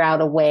figure out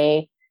a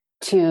way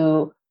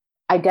to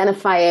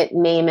identify it,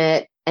 name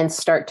it, and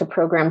start to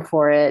program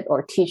for it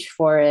or teach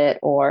for it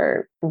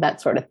or that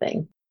sort of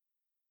thing.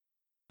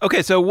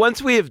 Okay, so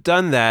once we have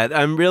done that,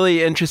 I'm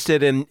really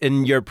interested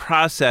in your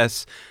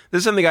process. This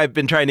is something I've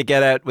been trying to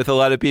get at with a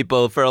lot of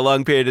people for a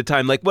long period of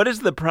time. Like, what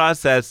is the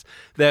process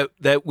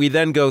that we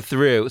then go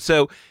through?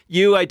 So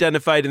you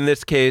identified in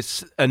this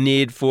case a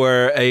need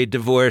for a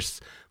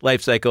divorce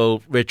life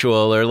cycle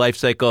ritual or life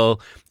cycle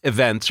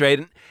events,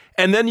 right?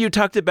 And then you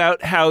talked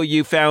about how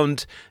you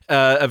found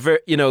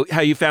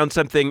how you found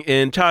something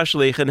in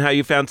Tashlich and how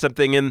you found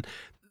something in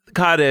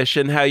Kaddish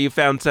and how you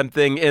found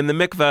something in the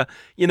mikveh.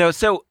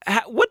 So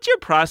what's your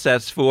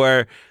process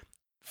for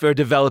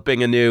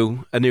developing a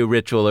new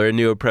ritual or a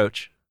new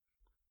approach?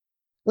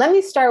 Let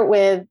me start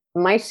with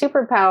my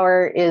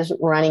superpower is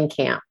running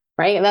camp,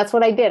 right? And that's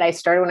what I did. I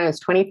started when I was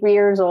 23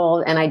 years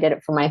old and I did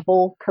it for my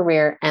whole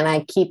career. And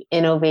I keep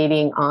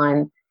innovating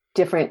on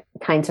different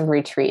kinds of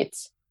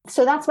retreats.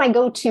 So that's my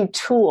go-to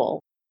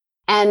tool.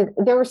 And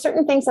there were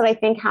certain things that I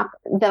think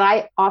that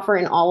I offer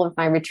in all of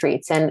my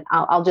retreats. And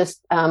I'll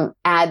just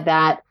add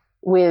that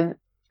with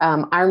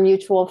our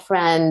mutual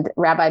friend,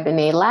 Rabbi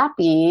B'nai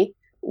Lappi,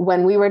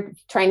 when we were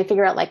trying to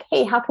figure out like,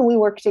 hey, how can we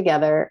work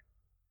together?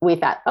 We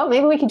thought, oh,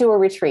 maybe we could do a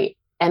retreat.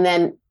 And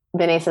then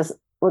B'nai says,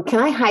 well, can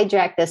I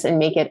hijack this and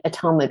make it a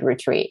Talmud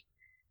retreat?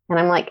 And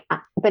I'm like,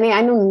 B'nai,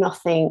 I know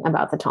nothing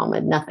about the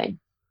Talmud, nothing.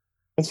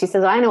 And she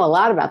says, I know a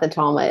lot about the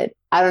Talmud.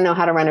 I don't know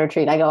how to run a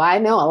retreat. I go, I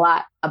know a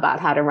lot about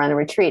how to run a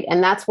retreat.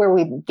 And that's where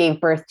we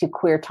gave birth to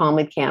Queer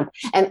Talmud Camp.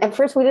 And at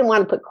first we didn't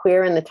want to put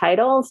queer in the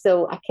title.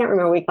 So I can't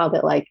remember, we called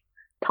it like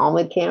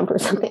Talmud Camp or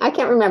something. I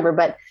can't remember,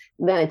 but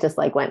then it just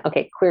like went,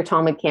 okay, Queer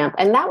Talmud Camp.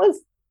 And that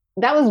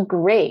was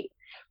great.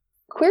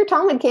 Queer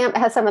Talmud Camp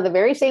has some of the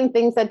very same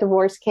things that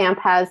Divorce Camp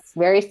has,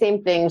 very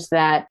same things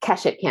that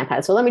Keshet Camp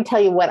has. So let me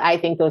tell you what I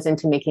think goes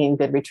into making a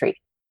good retreat.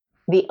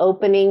 The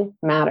opening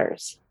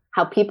matters.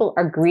 How people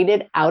are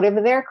greeted out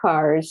of their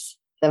cars.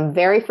 The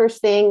very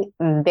first thing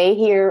they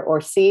hear or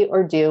see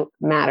or do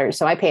matters.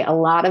 So I pay a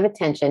lot of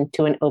attention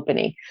to an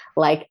opening,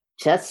 like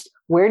just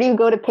where do you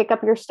go to pick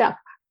up your stuff?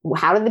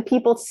 How do the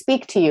people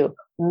speak to you?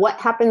 What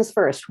happens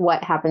first?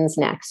 What happens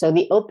next? So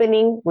the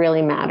opening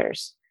really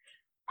matters.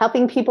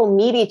 Helping people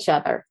meet each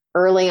other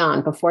early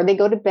on, before they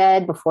go to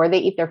bed, before they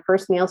eat their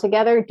first meal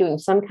together, doing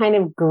some kind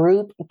of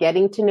group,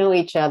 getting to know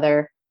each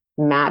other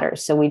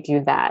matters. So we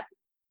do that.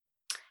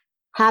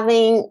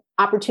 Having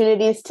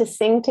opportunities to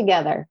sing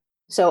together.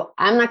 So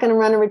I'm not going to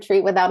run a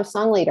retreat without a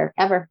song leader,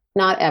 ever,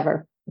 not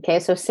ever. Okay,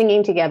 so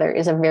singing together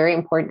is a very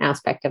important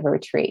aspect of a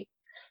retreat.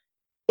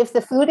 If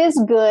the food is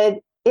good,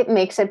 it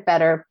makes it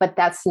better, but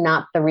that's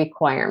not the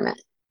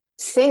requirement.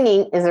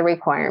 Singing is a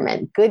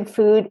requirement. Good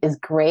food is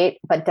great,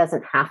 but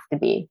doesn't have to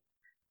be.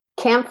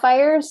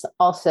 Campfires,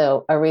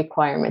 also a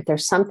requirement.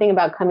 There's something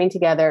about coming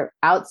together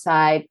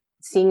outside,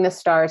 seeing the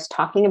stars,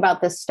 talking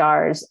about the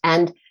stars.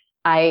 And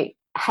I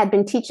had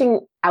been teaching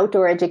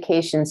outdoor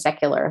education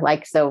secular.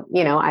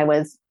 I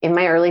was in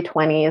my early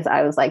 20s.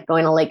 I was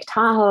going to Lake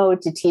Tahoe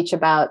to teach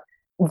about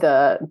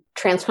the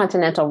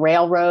Transcontinental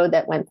Railroad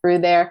that went through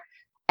there.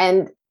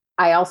 And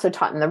I also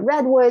taught in the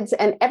Redwoods,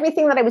 and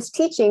everything that I was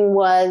teaching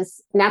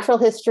was natural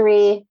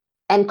history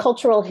and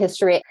cultural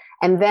history.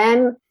 And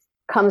then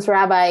comes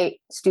Rabbi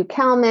Stu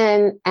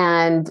Kalman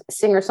and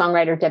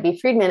singer-songwriter Debbie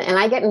Friedman. And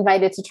I get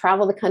invited to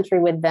travel the country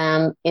with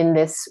them in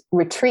this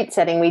retreat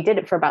setting. We did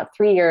it for about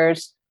 3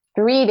 years,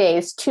 3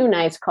 days, 2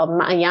 nights, called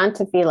Ma'ayan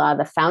Tefillah,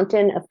 the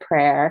Fountain of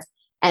Prayer.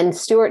 And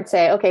Stuart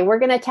say, okay, we're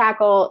going to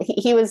tackle,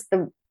 he was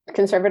the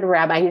conservative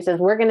rabbi. He says,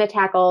 we're going to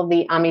tackle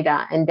the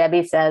Amidah. And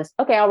Debbie says,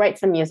 okay, I'll write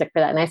some music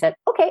for that. And I said,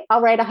 okay,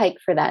 I'll write a hike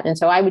for that. And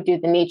so I would do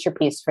the nature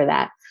piece for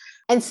that.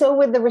 And so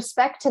with the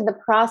respect to the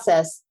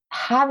process,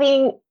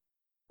 having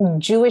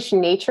Jewish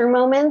nature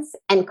moments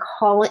and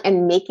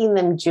making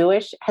them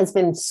Jewish has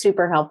been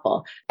super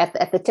helpful.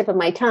 At the tip of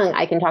my tongue,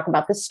 I can talk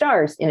about the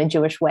stars in a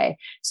Jewish way.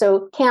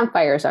 So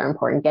campfires are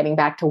important, getting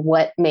back to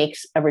what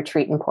makes a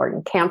retreat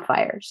important,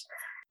 campfires.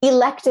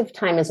 Elective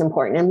time is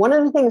important. And one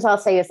of the things I'll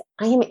say is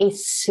I am a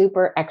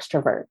super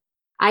extrovert.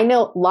 I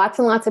know lots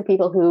and lots of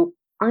people who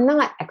are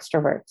not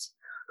extroverts,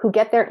 who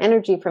get their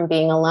energy from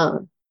being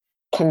alone.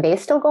 Can they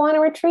still go on a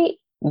retreat?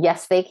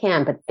 Yes, they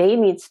can, but they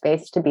need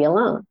space to be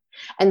alone.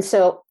 And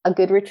so a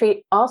good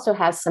retreat also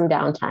has some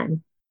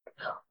downtime,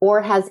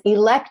 or has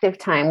elective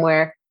time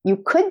where you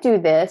could do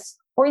this,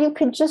 or you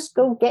could just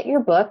go get your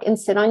book and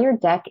sit on your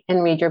deck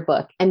and read your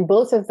book. And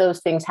both of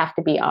those things have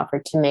to be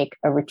offered to make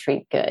a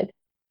retreat good.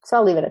 So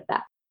I'll leave it at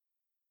that.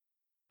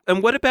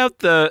 And what about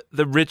the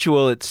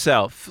ritual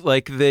itself?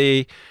 I'm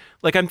thinking,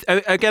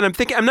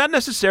 I'm not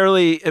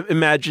necessarily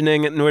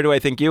imagining, nor do I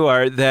think you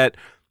are, that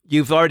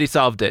you've already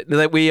solved it.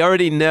 That we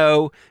already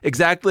know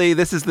exactly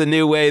this is the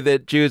new way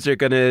that Jews are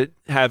going to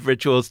have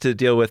rituals to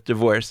deal with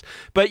divorce.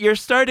 But you're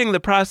starting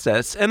the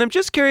process. And I'm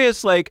just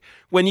curious,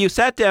 when you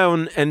sat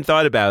down and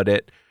thought about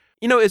it,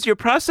 is your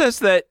process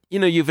that,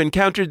 you've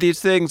encountered these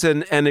things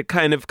and it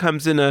kind of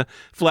comes in a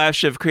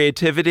flash of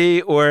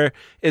creativity? Or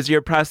is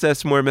your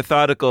process more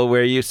methodical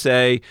where you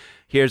say,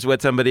 here's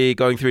what somebody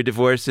going through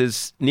divorce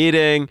is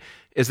needing?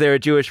 Is there a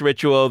Jewish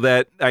ritual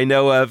that I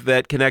know of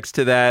that connects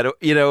to that?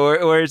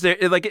 Or is there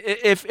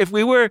if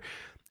we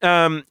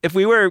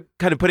were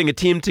kind of putting a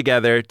team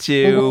together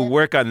to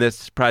work on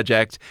this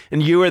project,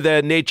 and you were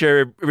the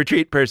nature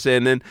retreat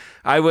person and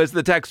I was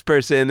the text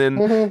person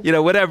and,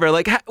 whatever,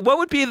 what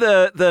would be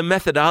the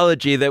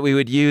methodology that we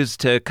would use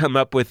to come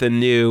up with a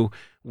new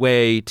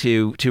way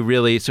to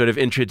really sort of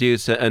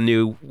introduce a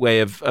new way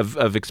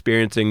of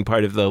experiencing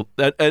part of the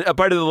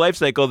life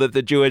cycle that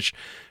the Jewish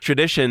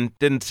tradition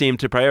didn't seem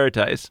to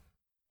prioritize?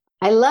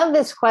 I love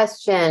this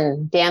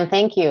question, Dan.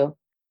 Thank you.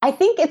 I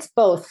think it's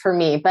both for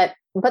me, but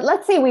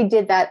let's say we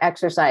did that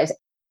exercise.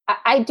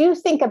 I do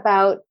think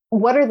about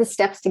what are the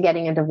steps to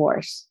getting a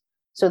divorce.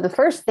 So the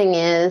first thing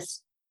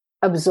is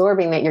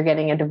absorbing that you're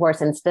getting a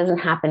divorce, and it doesn't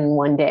happen in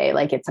one day.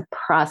 It's a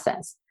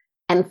process.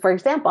 And for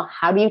example,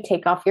 how do you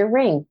take off your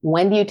ring?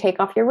 When do you take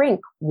off your ring?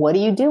 What do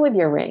you do with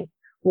your ring?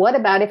 What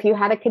about if you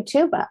had a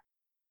ketubah?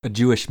 A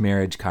Jewish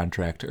marriage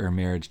contract or a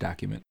marriage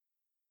document.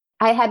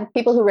 I had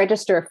people who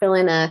register fill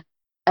in a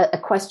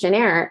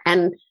questionnaire,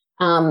 and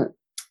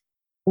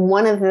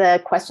one of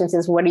the questions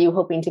is, what are you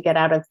hoping to get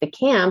out of the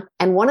camp?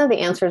 And one of the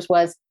answers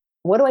was,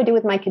 what do I do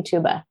with my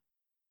ketubah?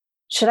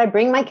 Should I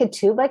bring my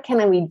ketubah?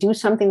 Can we do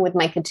something with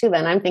my ketubah?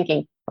 And I'm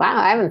thinking, wow,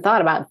 I haven't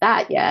thought about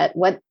that yet.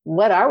 What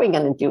are we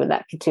going to do with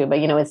that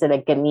ketubah? Is it a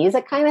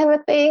geniza kind of a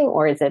thing?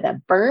 Or is it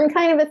a burn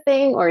kind of a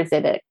thing? Or is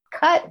it a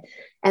cut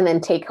and then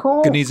take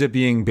home? Geniza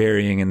being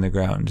burying in the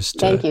ground.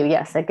 Thank you.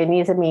 Yes, a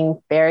geniza being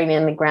buried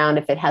in the ground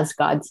if it has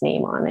God's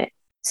name on it.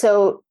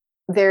 So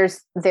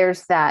there's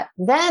that.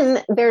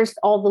 Then there's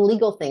all the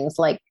legal things,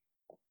 like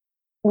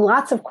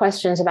lots of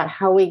questions about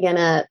how are we going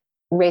to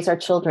raise our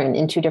children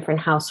in two different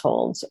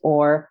households?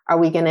 Or are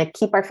we going to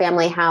keep our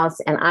family house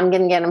and I'm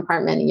going to get an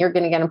apartment and you're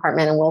going to get an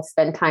apartment and we'll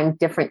spend time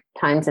different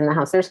times in the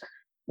house? There's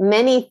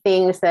many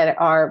things that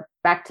are,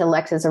 back to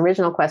Lex's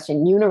original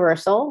question,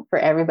 universal for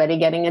everybody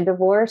getting a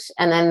divorce.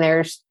 And then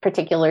there's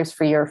particulars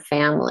for your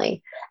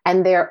family.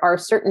 And there are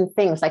certain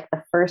things, like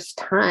the first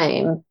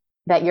time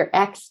that your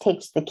ex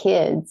takes the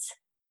kids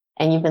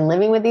and you've been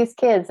living with these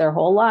kids their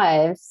whole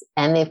lives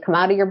and they've come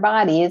out of your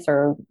bodies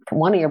or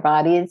one of your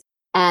bodies,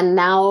 and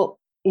now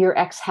your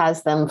ex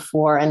has them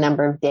for a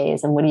number of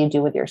days. And what do you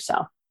do with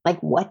yourself? Like,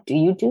 what do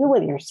you do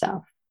with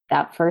yourself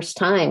that first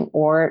time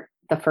or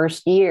the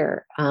first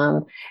year?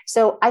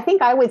 So I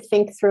think I would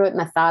think through it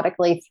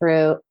methodically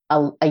through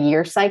a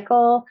year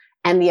cycle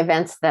and the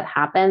events that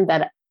happen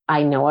that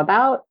I know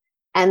about.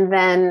 And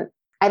then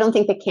I don't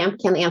think the camp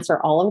can answer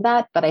all of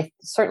that, but I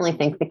certainly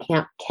think the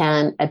camp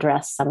can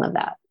address some of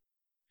that.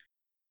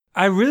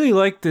 I really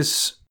like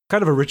this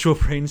kind of a ritual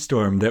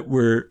brainstorm that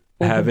we're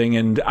having,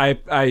 and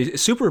I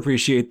super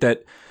appreciate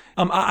that.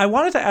 I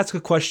wanted to ask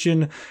a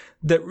question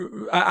that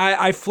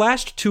I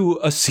flashed to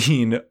a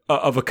scene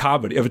of a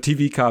comedy, of a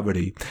TV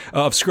comedy,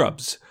 of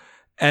Scrubs.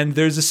 And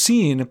there's a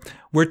scene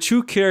where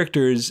two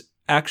characters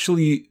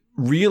actually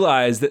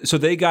realize that, so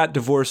they got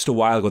divorced a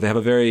while ago. They have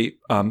a very,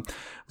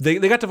 they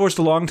got divorced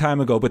a long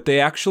time ago, but they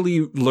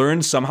actually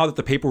learned somehow that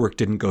the paperwork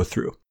didn't go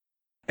through.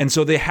 And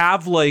so they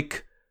have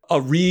like a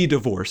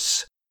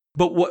re-divorce.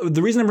 But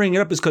the reason I'm bringing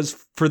it up is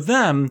because for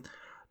them,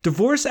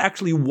 divorce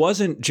actually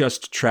wasn't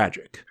just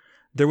tragic.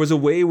 There was a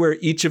way where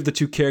each of the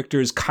two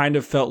characters kind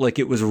of felt like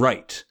it was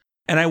right.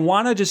 And I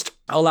want to just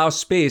allow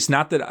space,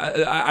 not that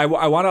I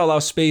want to allow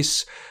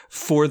space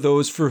for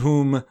those for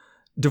whom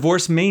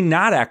divorce may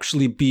not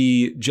actually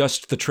be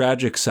just the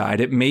tragic side.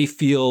 It may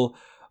feel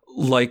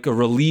like a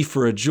relief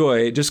or a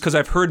joy, just because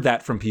I've heard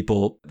that from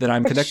people that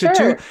I'm connected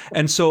to.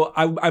 And so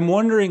I'm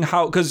wondering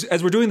how, because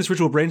as we're doing this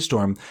ritual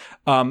brainstorm,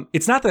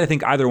 it's not that I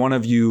think either one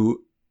of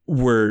you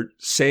were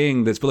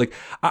saying this, but like,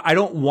 I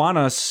don't want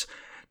us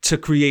to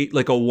create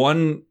like a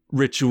one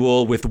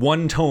ritual with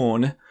one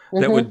tone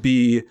that would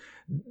be,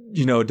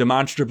 you know,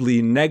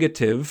 demonstrably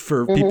negative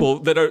for people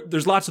that are,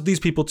 there's lots of these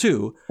people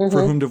too,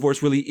 for whom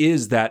divorce really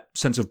is that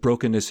sense of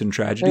brokenness and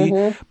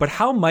tragedy. But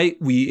how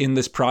might we in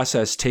this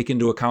process take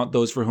into account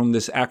those for whom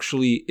this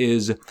actually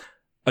is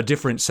a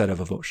different set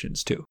of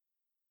emotions too?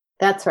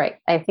 That's right.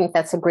 I think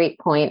that's a great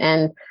point.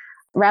 And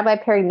Rabbi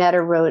Perry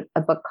Netter wrote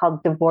a book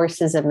called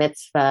Divorce is a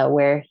Mitzvah,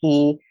 where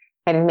he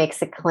kind of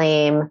makes a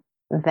claim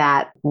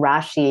that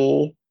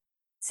Rashi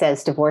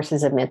says divorce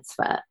is a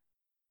mitzvah.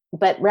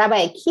 But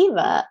Rabbi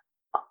Akiva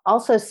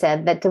also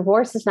said that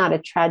divorce is not a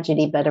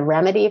tragedy, but a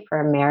remedy for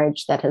a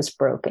marriage that has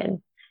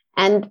broken.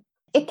 And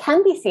it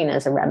can be seen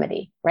as a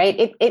remedy,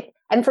 right?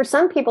 And for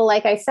some people,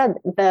 like I said,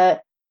 there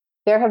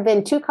have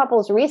been two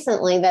couples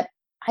recently that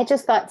I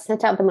just thought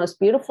sent out the most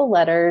beautiful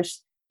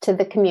letters to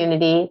the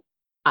community.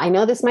 I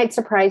know this might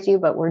surprise you,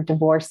 but we're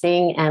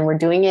divorcing and we're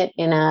doing it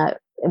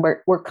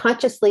we're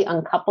consciously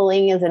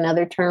uncoupling is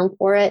another term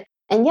for it.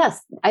 And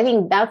yes, I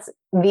think that's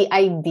the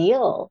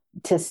ideal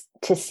to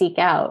seek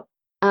out.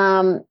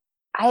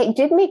 I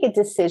did make a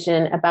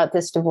decision about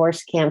this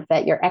divorce camp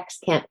that your ex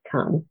can't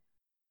come.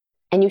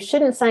 And you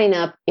shouldn't sign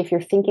up if you're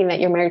thinking that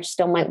your marriage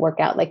still might work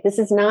out. Like, this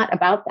is not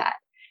about that.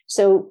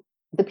 So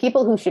the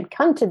people who should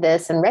come to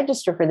this and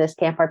register for this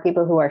camp are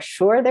people who are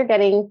sure they're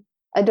getting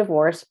a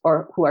divorce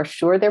or who are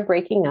sure they're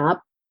breaking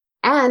up.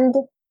 And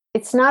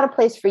it's not a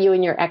place for you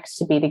and your ex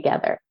to be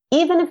together,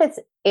 even if it's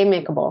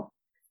amicable.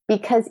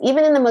 Because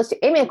even in the most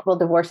amicable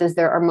divorces,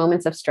 there are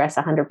moments of stress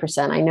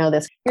 100%. I know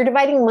this. You're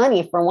dividing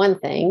money for one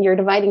thing. You're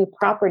dividing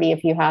property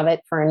if you have it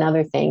for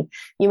another thing.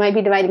 You might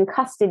be dividing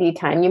custody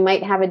time. You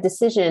might have a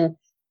decision.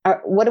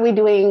 What are we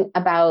doing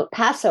about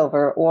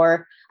Passover?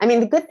 Or, I mean,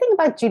 the good thing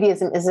about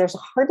Judaism is there's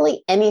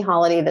hardly any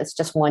holiday that's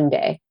just one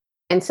day.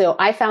 And so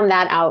I found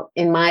that out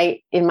in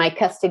my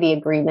custody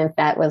agreement.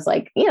 That was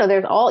like, you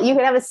know, you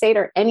can have a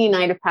Seder any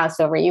night of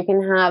Passover. You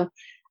can have,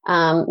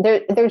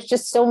 there's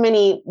just so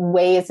many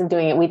ways of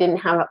doing it. We didn't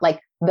have like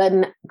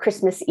the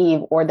Christmas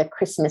Eve or the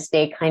Christmas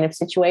Day kind of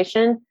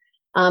situation.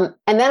 And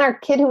then our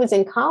kid who was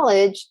in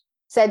college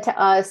said to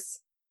us,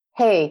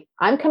 hey,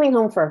 I'm coming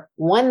home for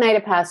one night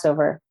of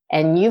Passover.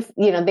 And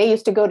they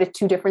used to go to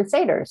two different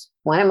Seders,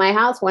 one at my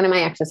house, one at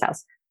my ex's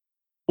house.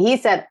 He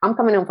said, I'm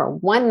coming home for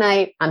one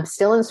night. I'm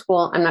still in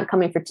school. I'm not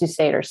coming for two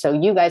Seders. So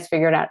you guys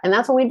figure it out. And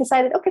that's when we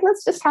decided, okay,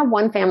 let's just have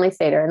one family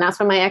Seder. And that's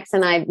when my ex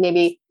and I,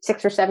 maybe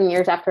 6 or 7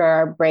 years after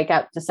our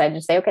breakup, decided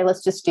to say, okay,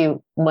 let's just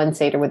do one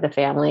Seder with the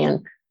family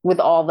and with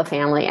all the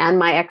family and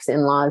my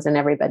ex-in-laws and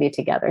everybody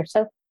together.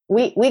 So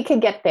we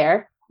could get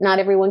there. Not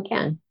everyone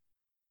can.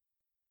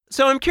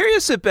 So I'm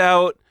curious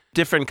about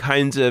different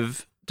kinds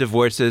of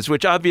divorces,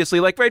 which obviously,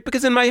 like, right,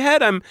 because in my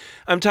head I'm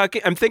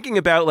thinking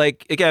about,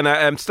 like, again,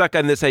 I'm stuck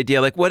on this idea,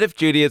 like, what if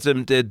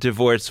Judaism did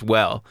divorce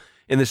well,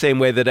 in the same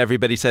way that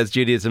everybody says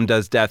Judaism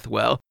does death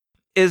well?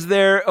 Is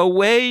there a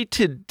way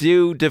to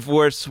do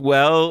divorce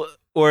well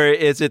Or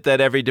is it that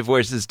every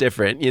divorce is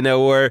different,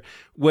 or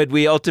would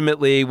we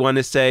ultimately want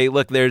to say,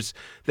 look, there's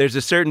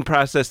a certain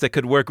process that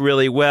could work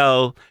really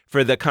well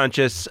for the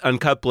conscious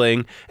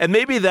uncoupling. And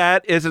maybe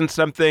that isn't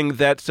something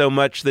that so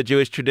much the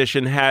Jewish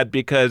tradition had,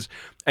 because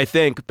I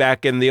think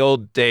back in the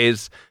old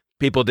days,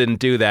 people didn't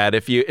do that.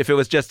 If it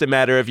was just a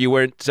matter of you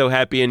weren't so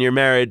happy in your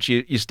marriage,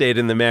 you stayed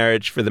in the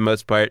marriage for the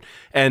most part.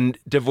 And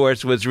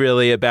divorce was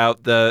really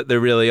about the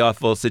really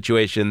awful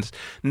situations.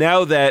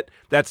 Now that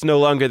that's no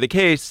longer the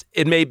case,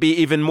 it may be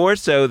even more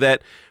so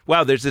that,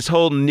 wow, there's this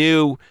whole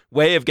new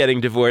way of getting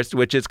divorced,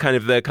 which is kind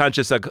of the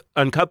conscious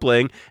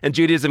uncoupling. And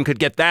Judaism could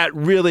get that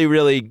really,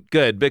 really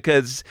good,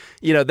 because,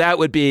 that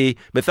would be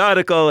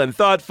methodical and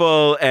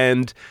thoughtful,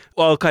 and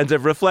all kinds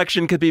of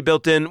reflection could be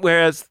built in.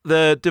 Whereas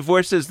the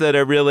divorces that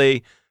are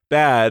really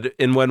bad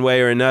in one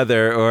way or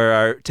another,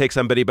 or take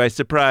somebody by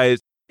surprise,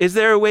 is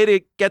there a way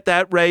to get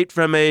that right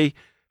from a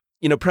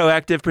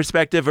proactive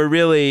perspective? Or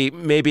really,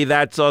 maybe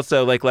that's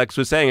also, like Lex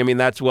was saying, I mean,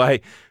 that's why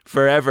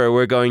forever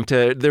we're going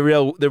to, the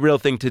real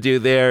thing to do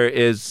there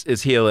is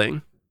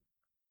healing.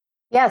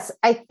 Yes,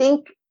 I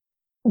think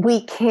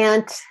we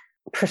can't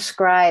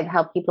prescribe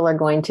how people are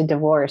going to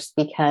divorce,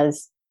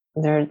 because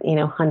there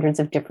are, hundreds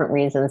of different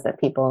reasons that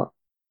people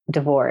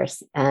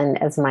divorce.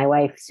 And as my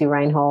wife,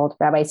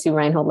 Rabbi Sue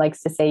Reinhold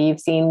likes to say,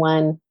 you've seen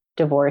one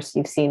divorce,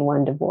 you've seen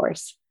one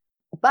divorce.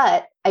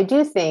 But I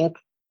do think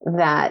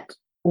that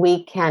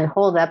we can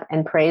hold up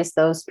and praise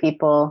those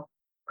people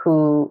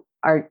who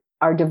are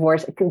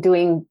divorced,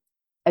 doing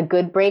a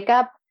good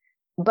breakup.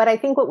 But I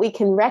think what we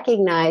can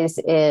recognize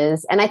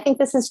is, and I think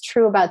this is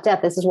true about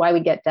death, this is why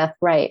we get death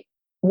right.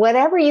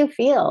 Whatever you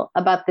feel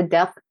about the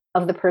death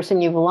of the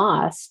person you've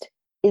lost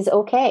is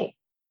okay.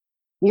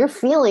 Your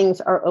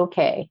feelings are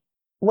okay.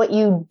 What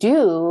you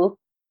do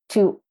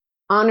to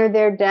honor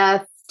their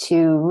death, to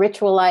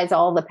ritualize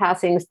all the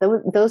passings,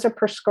 those are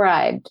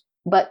prescribed,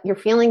 but your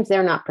feelings,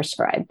 they're not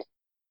prescribed.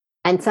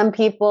 And some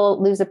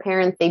people lose a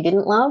parent they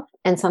didn't love,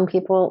 and some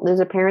people lose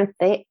a parent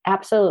they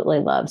absolutely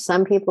love.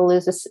 Some people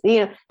lose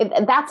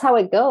that's how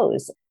it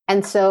goes.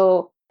 And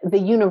so the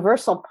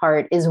universal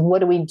part is, what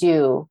do we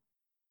do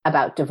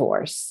about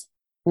divorce?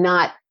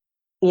 Not,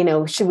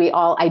 should we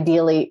all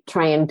ideally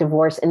try and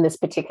divorce in this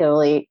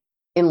particularly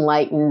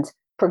enlightened,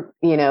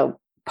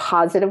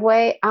 positive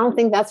way? I don't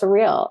think that's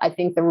real. I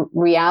think the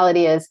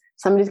reality is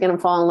somebody's going to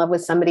fall in love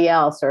with somebody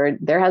else, or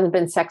there hasn't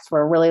been sex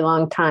for a really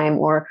long time,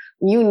 or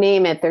you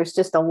name it. There's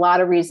just a lot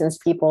of reasons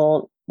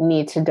people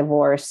need to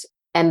divorce.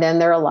 And then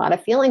there are a lot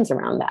of feelings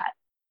around that.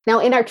 Now,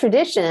 in our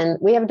tradition,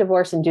 we have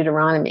divorce in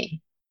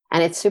Deuteronomy,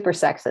 and it's super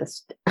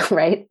sexist,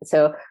 right?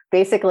 So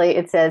basically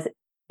it says,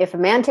 if a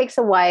man takes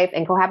a wife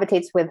and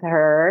cohabitates with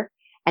her,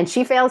 and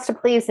she fails to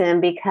please him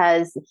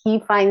because he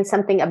finds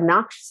something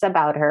obnoxious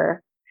about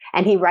her,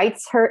 and he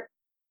writes her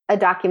a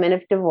document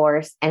of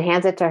divorce and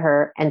hands it to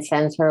her and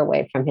sends her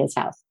away from his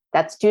house.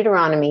 That's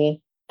Deuteronomy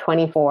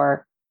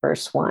 24,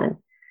 verse 1.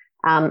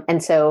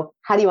 And so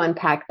how do you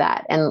unpack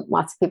that? And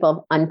lots of people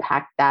have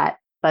unpacked that,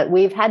 but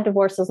we've had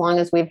divorce as long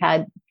as we've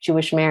had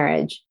Jewish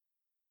marriage.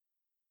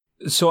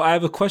 So I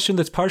have a question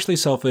that's partially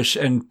selfish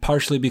and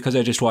partially because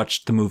I just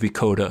watched the movie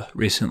Coda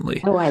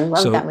recently. Oh, I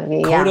love that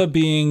movie. Coda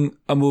being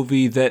a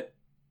movie that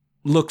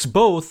looks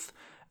both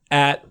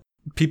at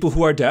people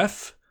who are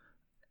deaf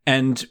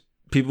and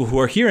people who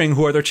are hearing,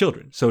 who are their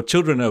children. So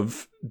children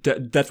of,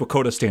 that's what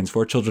CODA stands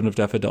for, children of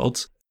deaf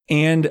adults.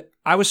 And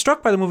I was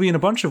struck by the movie in a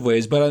bunch of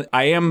ways, but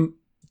I am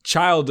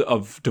child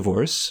of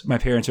divorce. My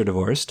parents are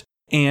divorced.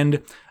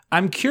 And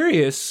I'm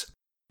curious,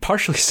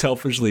 partially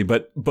selfishly,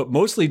 but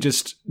mostly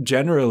just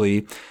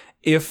generally,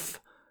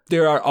 if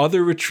there are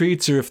other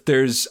retreats or if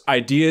there's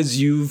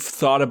ideas you've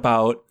thought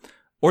about,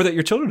 or that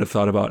your children have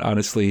thought about,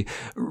 honestly,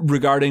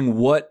 regarding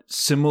what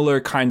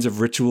similar kinds of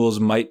rituals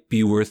might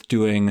be worth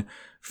doing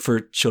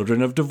for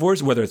children of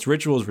divorce, whether it's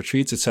rituals,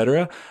 retreats,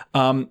 etc.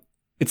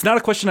 It's not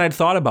a question I'd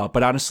thought about,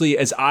 but honestly,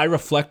 as I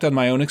reflect on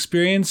my own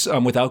experience,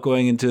 without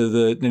going into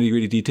the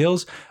nitty-gritty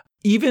details,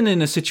 even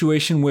in a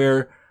situation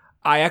where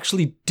I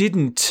actually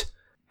didn't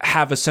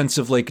have a sense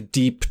of like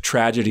deep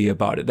tragedy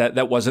about it,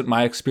 that wasn't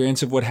my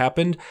experience of what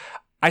happened,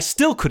 I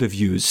still could have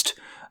used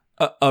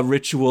a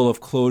ritual of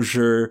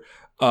closure,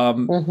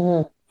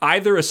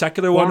 either a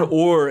secular one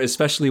or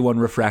especially one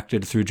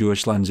refracted through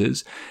Jewish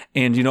lenses.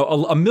 And,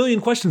 a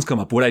million questions come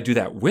up. Would I do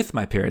that with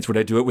my parents? Would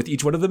I do it with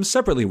each one of them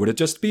separately? Would it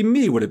just be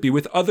me? Would it be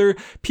with other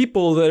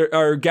people that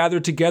are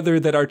gathered together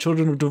that are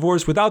children of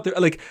divorce without their,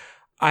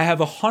 I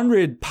have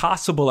 100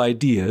 possible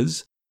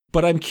ideas,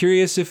 but I'm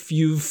curious if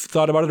you've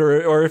thought about it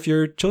or if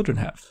your children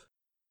have.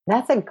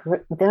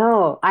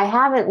 No, I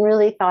haven't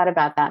really thought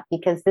about that,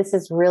 because this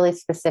is really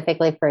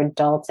specifically for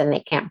adults and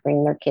they can't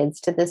bring their kids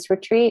to this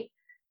retreat.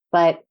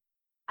 But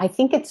I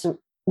think it's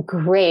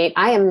great.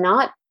 I am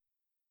not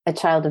a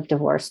child of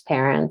divorced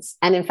parents.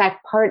 And in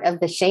fact, part of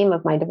the shame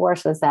of my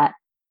divorce was that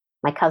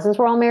my cousins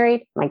were all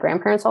married. My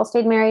grandparents all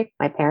stayed married.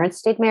 My parents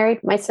stayed married.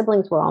 My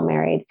siblings were all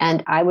married.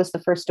 And I was the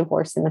first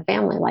divorce in the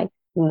family, like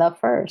the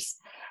first.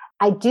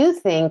 I do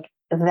think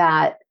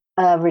that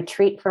a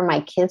retreat for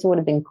my kids would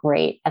have been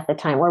great at the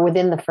time, or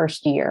within the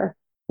first year.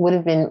 would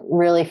have been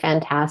really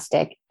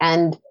fantastic.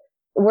 And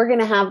we're going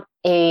to have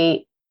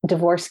a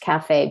divorce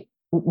cafe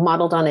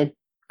modeled on a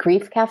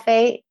grief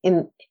cafe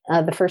in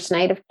the first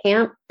night of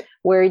camp,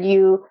 where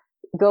you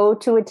go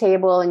to a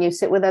table and you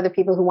sit with other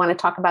people who want to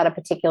talk about a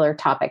particular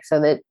topic.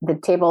 So that the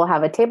table will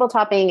have a table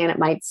topping and it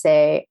might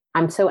say,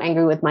 I'm so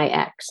angry with my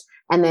ex.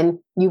 And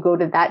then you go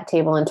to that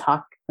table and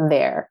talk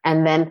there.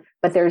 And then,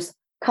 but there's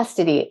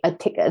custody, a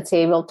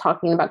table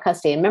talking about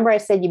custody. And remember I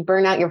said you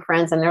burn out your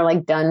friends and they're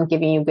like done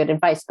giving you good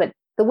advice, but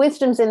the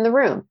wisdom's in the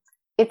room.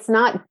 It's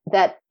not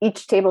that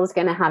each table is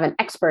going to have an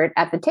expert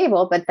at the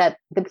table, but that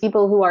the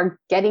people who are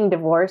getting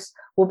divorced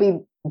will be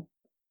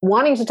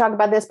wanting to talk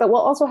about this, but will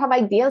also have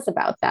ideas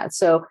about that.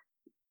 So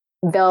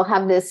they'll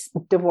have this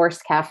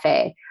divorce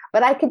cafe.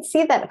 But I could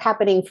see that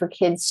happening for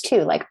kids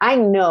too. Like I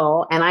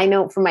know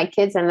from my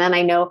kids, and then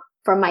I know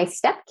from my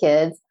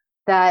stepkids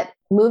that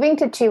moving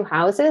to two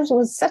houses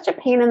was such a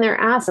pain in their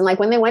ass. And like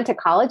when they went to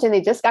college and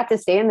they just got to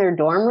stay in their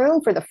dorm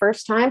room for the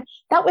first time,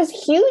 that was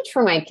huge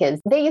for my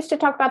kids. They used to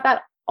talk about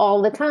that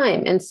all the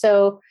time. And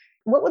so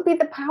what would be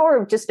the power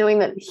of just knowing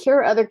that here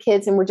are other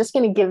kids and we're just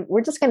going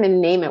to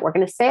name it. We're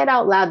going to say it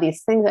out loud,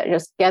 these things that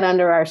just get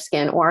under our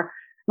skin. Or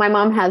my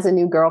mom has a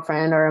new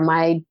girlfriend, or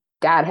my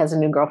dad has a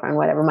new girlfriend,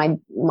 whatever. My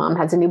mom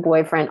has a new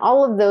boyfriend,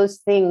 all of those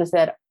things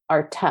that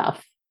are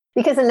tough.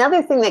 Because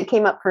another thing that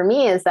came up for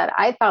me is that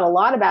I thought a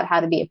lot about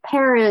how to be a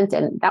parent,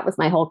 and that was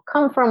my whole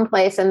come from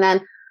place. And then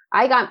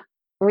I got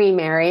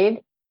remarried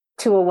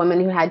to a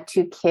woman who had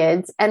two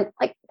kids, and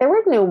like there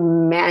was no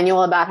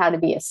manual about how to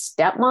be a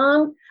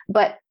stepmom,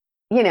 but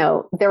you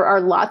know, there are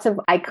lots of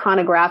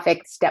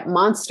iconographic step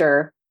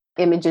monster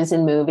images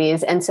in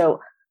movies. And so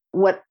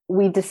what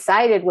we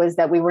decided was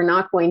that we were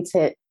not going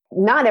to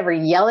not ever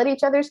yell at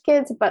each other's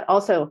kids, but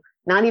also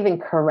not even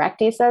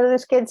correct each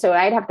other's kids. So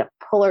I'd have to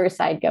pull her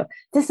aside, go,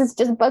 this is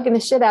just bugging the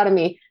shit out of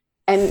me.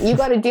 And you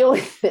got to deal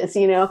with this,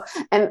 you know?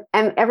 And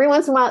every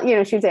once in a while, you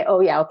know, she'd say, oh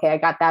yeah, okay, I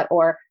got that.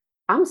 Or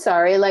I'm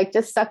sorry, like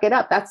just suck it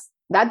up.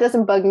 That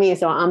doesn't bug me.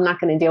 So I'm not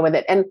going to deal with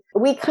it. And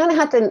we kind of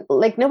have to,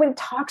 like, nobody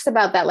talks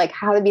about that, like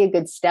how to be a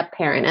good step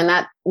parent. And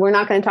that we're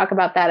not going to talk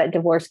about that at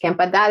divorce camp,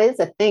 but that is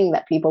a thing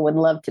that people would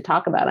love to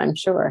talk about, I'm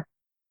sure.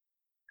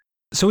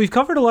 So we've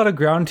covered a lot of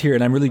ground here,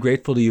 and I'm really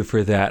grateful to you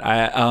for that.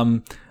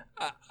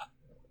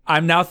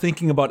 I'm now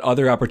thinking about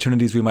other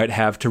opportunities we might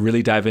have to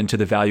really dive into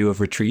the value of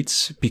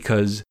retreats,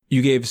 because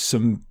you gave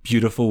some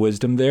beautiful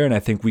wisdom there. And I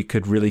think we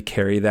could really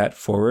carry that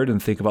forward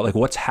and think about like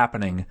what's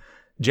happening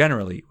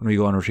generally when we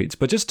go on retreats.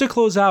 But just to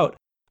close out,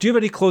 do you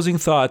have any closing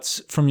thoughts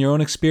from your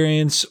own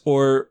experience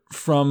or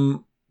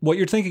from what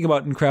you're thinking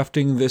about in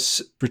crafting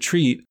this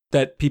retreat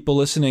that people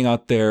listening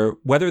out there,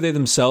 whether they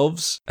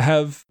themselves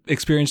have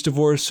experienced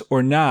divorce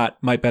or not,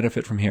 might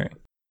benefit from hearing?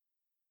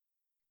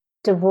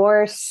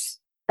 Divorce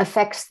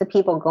affects the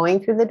people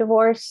going through the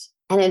divorce,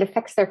 and it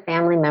affects their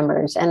family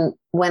members. And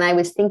when I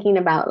was thinking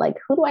about like,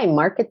 who do I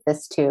market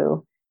this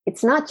to?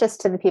 It's not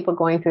just to the people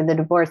going through the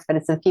divorce, but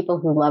it's the people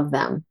who love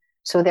them.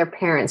 So their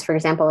parents, for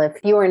example, if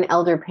you're an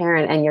elder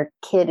parent and your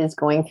kid is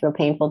going through a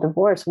painful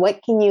divorce, what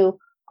can you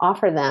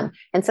offer them?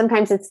 And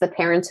sometimes it's the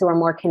parents who are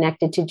more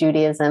connected to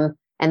Judaism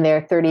and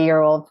their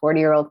 30-year-old,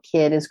 40-year-old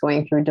kid is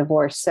going through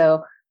divorce.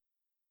 So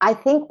I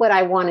think what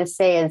I want to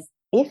say is,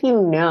 if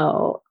you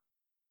know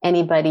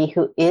anybody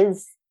who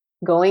is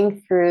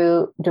going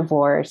through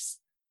divorce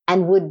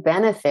and would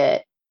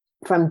benefit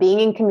from being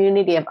in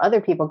community of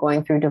other people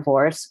going through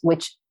divorce,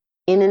 which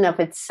in and of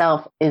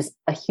itself is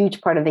a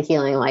huge part of the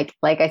healing. Like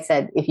I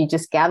said, if you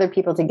just gather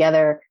people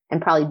together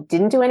and probably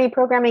didn't do any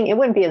programming, it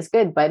wouldn't be as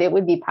good, but it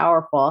would be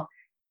powerful.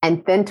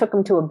 And then took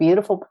them to a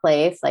beautiful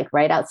place, like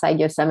right outside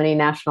Yosemite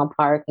National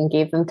Park, and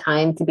gave them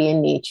time to be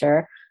in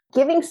nature.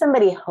 Giving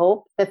somebody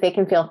hope that they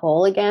can feel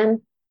whole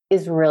again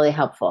is really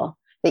helpful.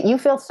 That you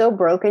feel so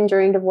broken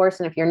during divorce,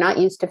 and if you're not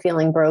used to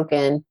feeling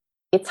broken,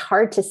 it's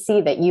hard to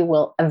see that you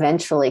will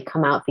eventually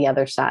come out the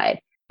other side.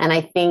 And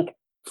I think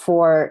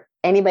for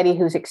anybody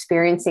who's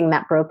experiencing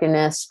that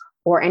brokenness,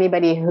 or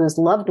anybody whose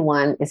loved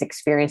one is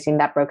experiencing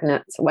that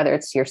brokenness, whether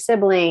it's your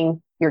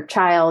sibling, your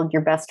child,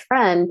 your best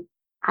friend,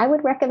 I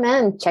would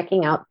recommend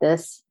checking out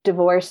this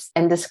Divorce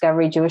and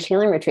Discovery Jewish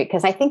Healing Retreat,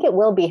 because I think it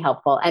will be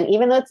helpful. And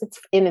even though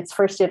it's in its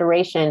first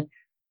iteration,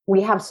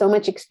 we have so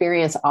much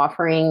experience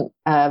offering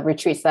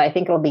retreats that I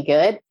think it'll be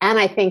good. And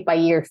I think by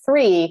year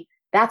 3,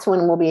 that's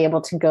when we'll be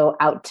able to go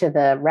out to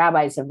the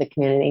rabbis of the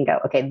community and go,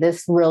 okay,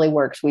 this really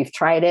works. We've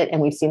tried it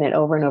and we've seen it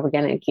over and over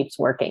again, and it keeps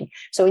working.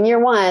 So in year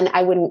 1,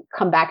 I wouldn't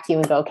come back to you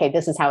and go, okay,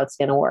 this is how it's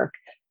going to work.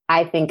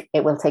 I think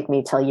it will take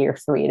me till year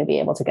 3 to be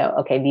able to go,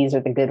 okay, these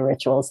are the good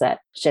rituals that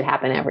should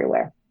happen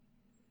everywhere.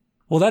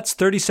 Well, that's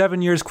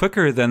 37 years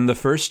quicker than the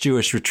first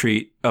Jewish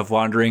retreat of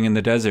wandering in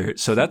the desert.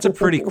 So that's a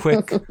pretty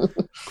quick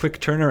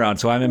turnaround.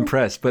 So I'm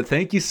impressed. But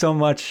thank you so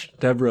much,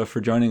 Deborah, for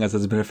joining us.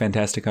 It's been a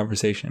fantastic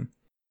conversation.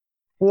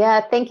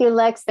 Yeah, thank you,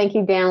 Lex. Thank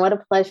you, Dan. What a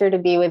pleasure to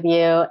be with you,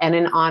 and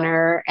an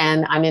honor.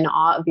 And I'm in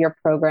awe of your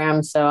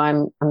program. So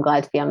I'm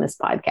glad to be on this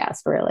podcast,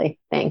 really.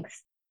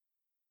 Thanks.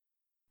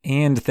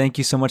 And thank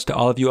you so much to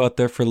all of you out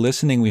there for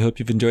listening. We hope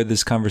you've enjoyed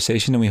this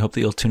conversation, and we hope that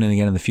you'll tune in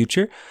again in the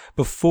future.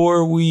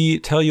 Before we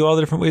tell you all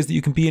the different ways that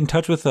you can be in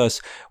touch with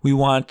us, we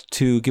want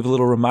to give a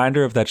little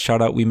reminder of that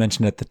shout out we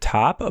mentioned at the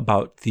top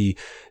about the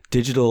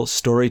Digital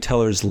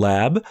Storytellers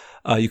Lab.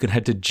 You can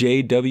head to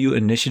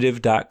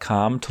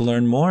jwinitiative.com to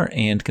learn more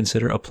and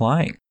consider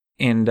applying.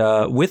 And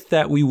with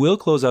that, we will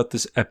close out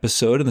this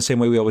episode in the same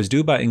way we always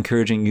do, by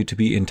encouraging you to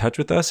be in touch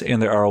with us.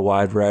 And there are a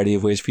wide variety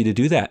of ways for you to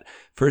do that.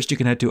 First, you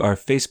can head to our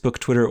Facebook,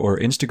 Twitter, or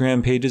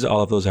Instagram pages.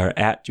 All of those are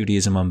at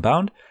Judaism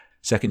Unbound.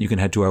 Second, you can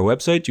head to our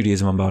website,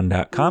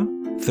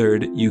 JudaismUnbound.com.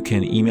 Third, you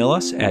can email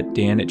us at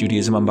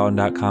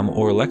dan@JudaismUnbound.com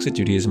or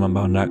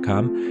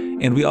lex@JudaismUnbound.com.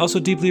 And we also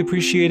deeply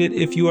appreciate it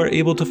if you are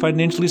able to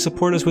financially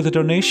support us with a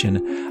donation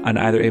on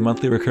either a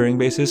monthly recurring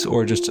basis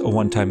or just a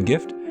one-time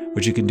gift,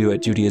 which you can do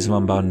at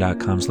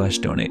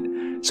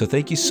JudaismUnbound.com/donate. So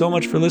thank you so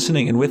much for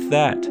listening. And with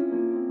that,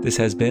 this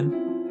has been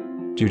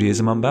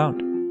Judaism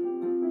Unbound.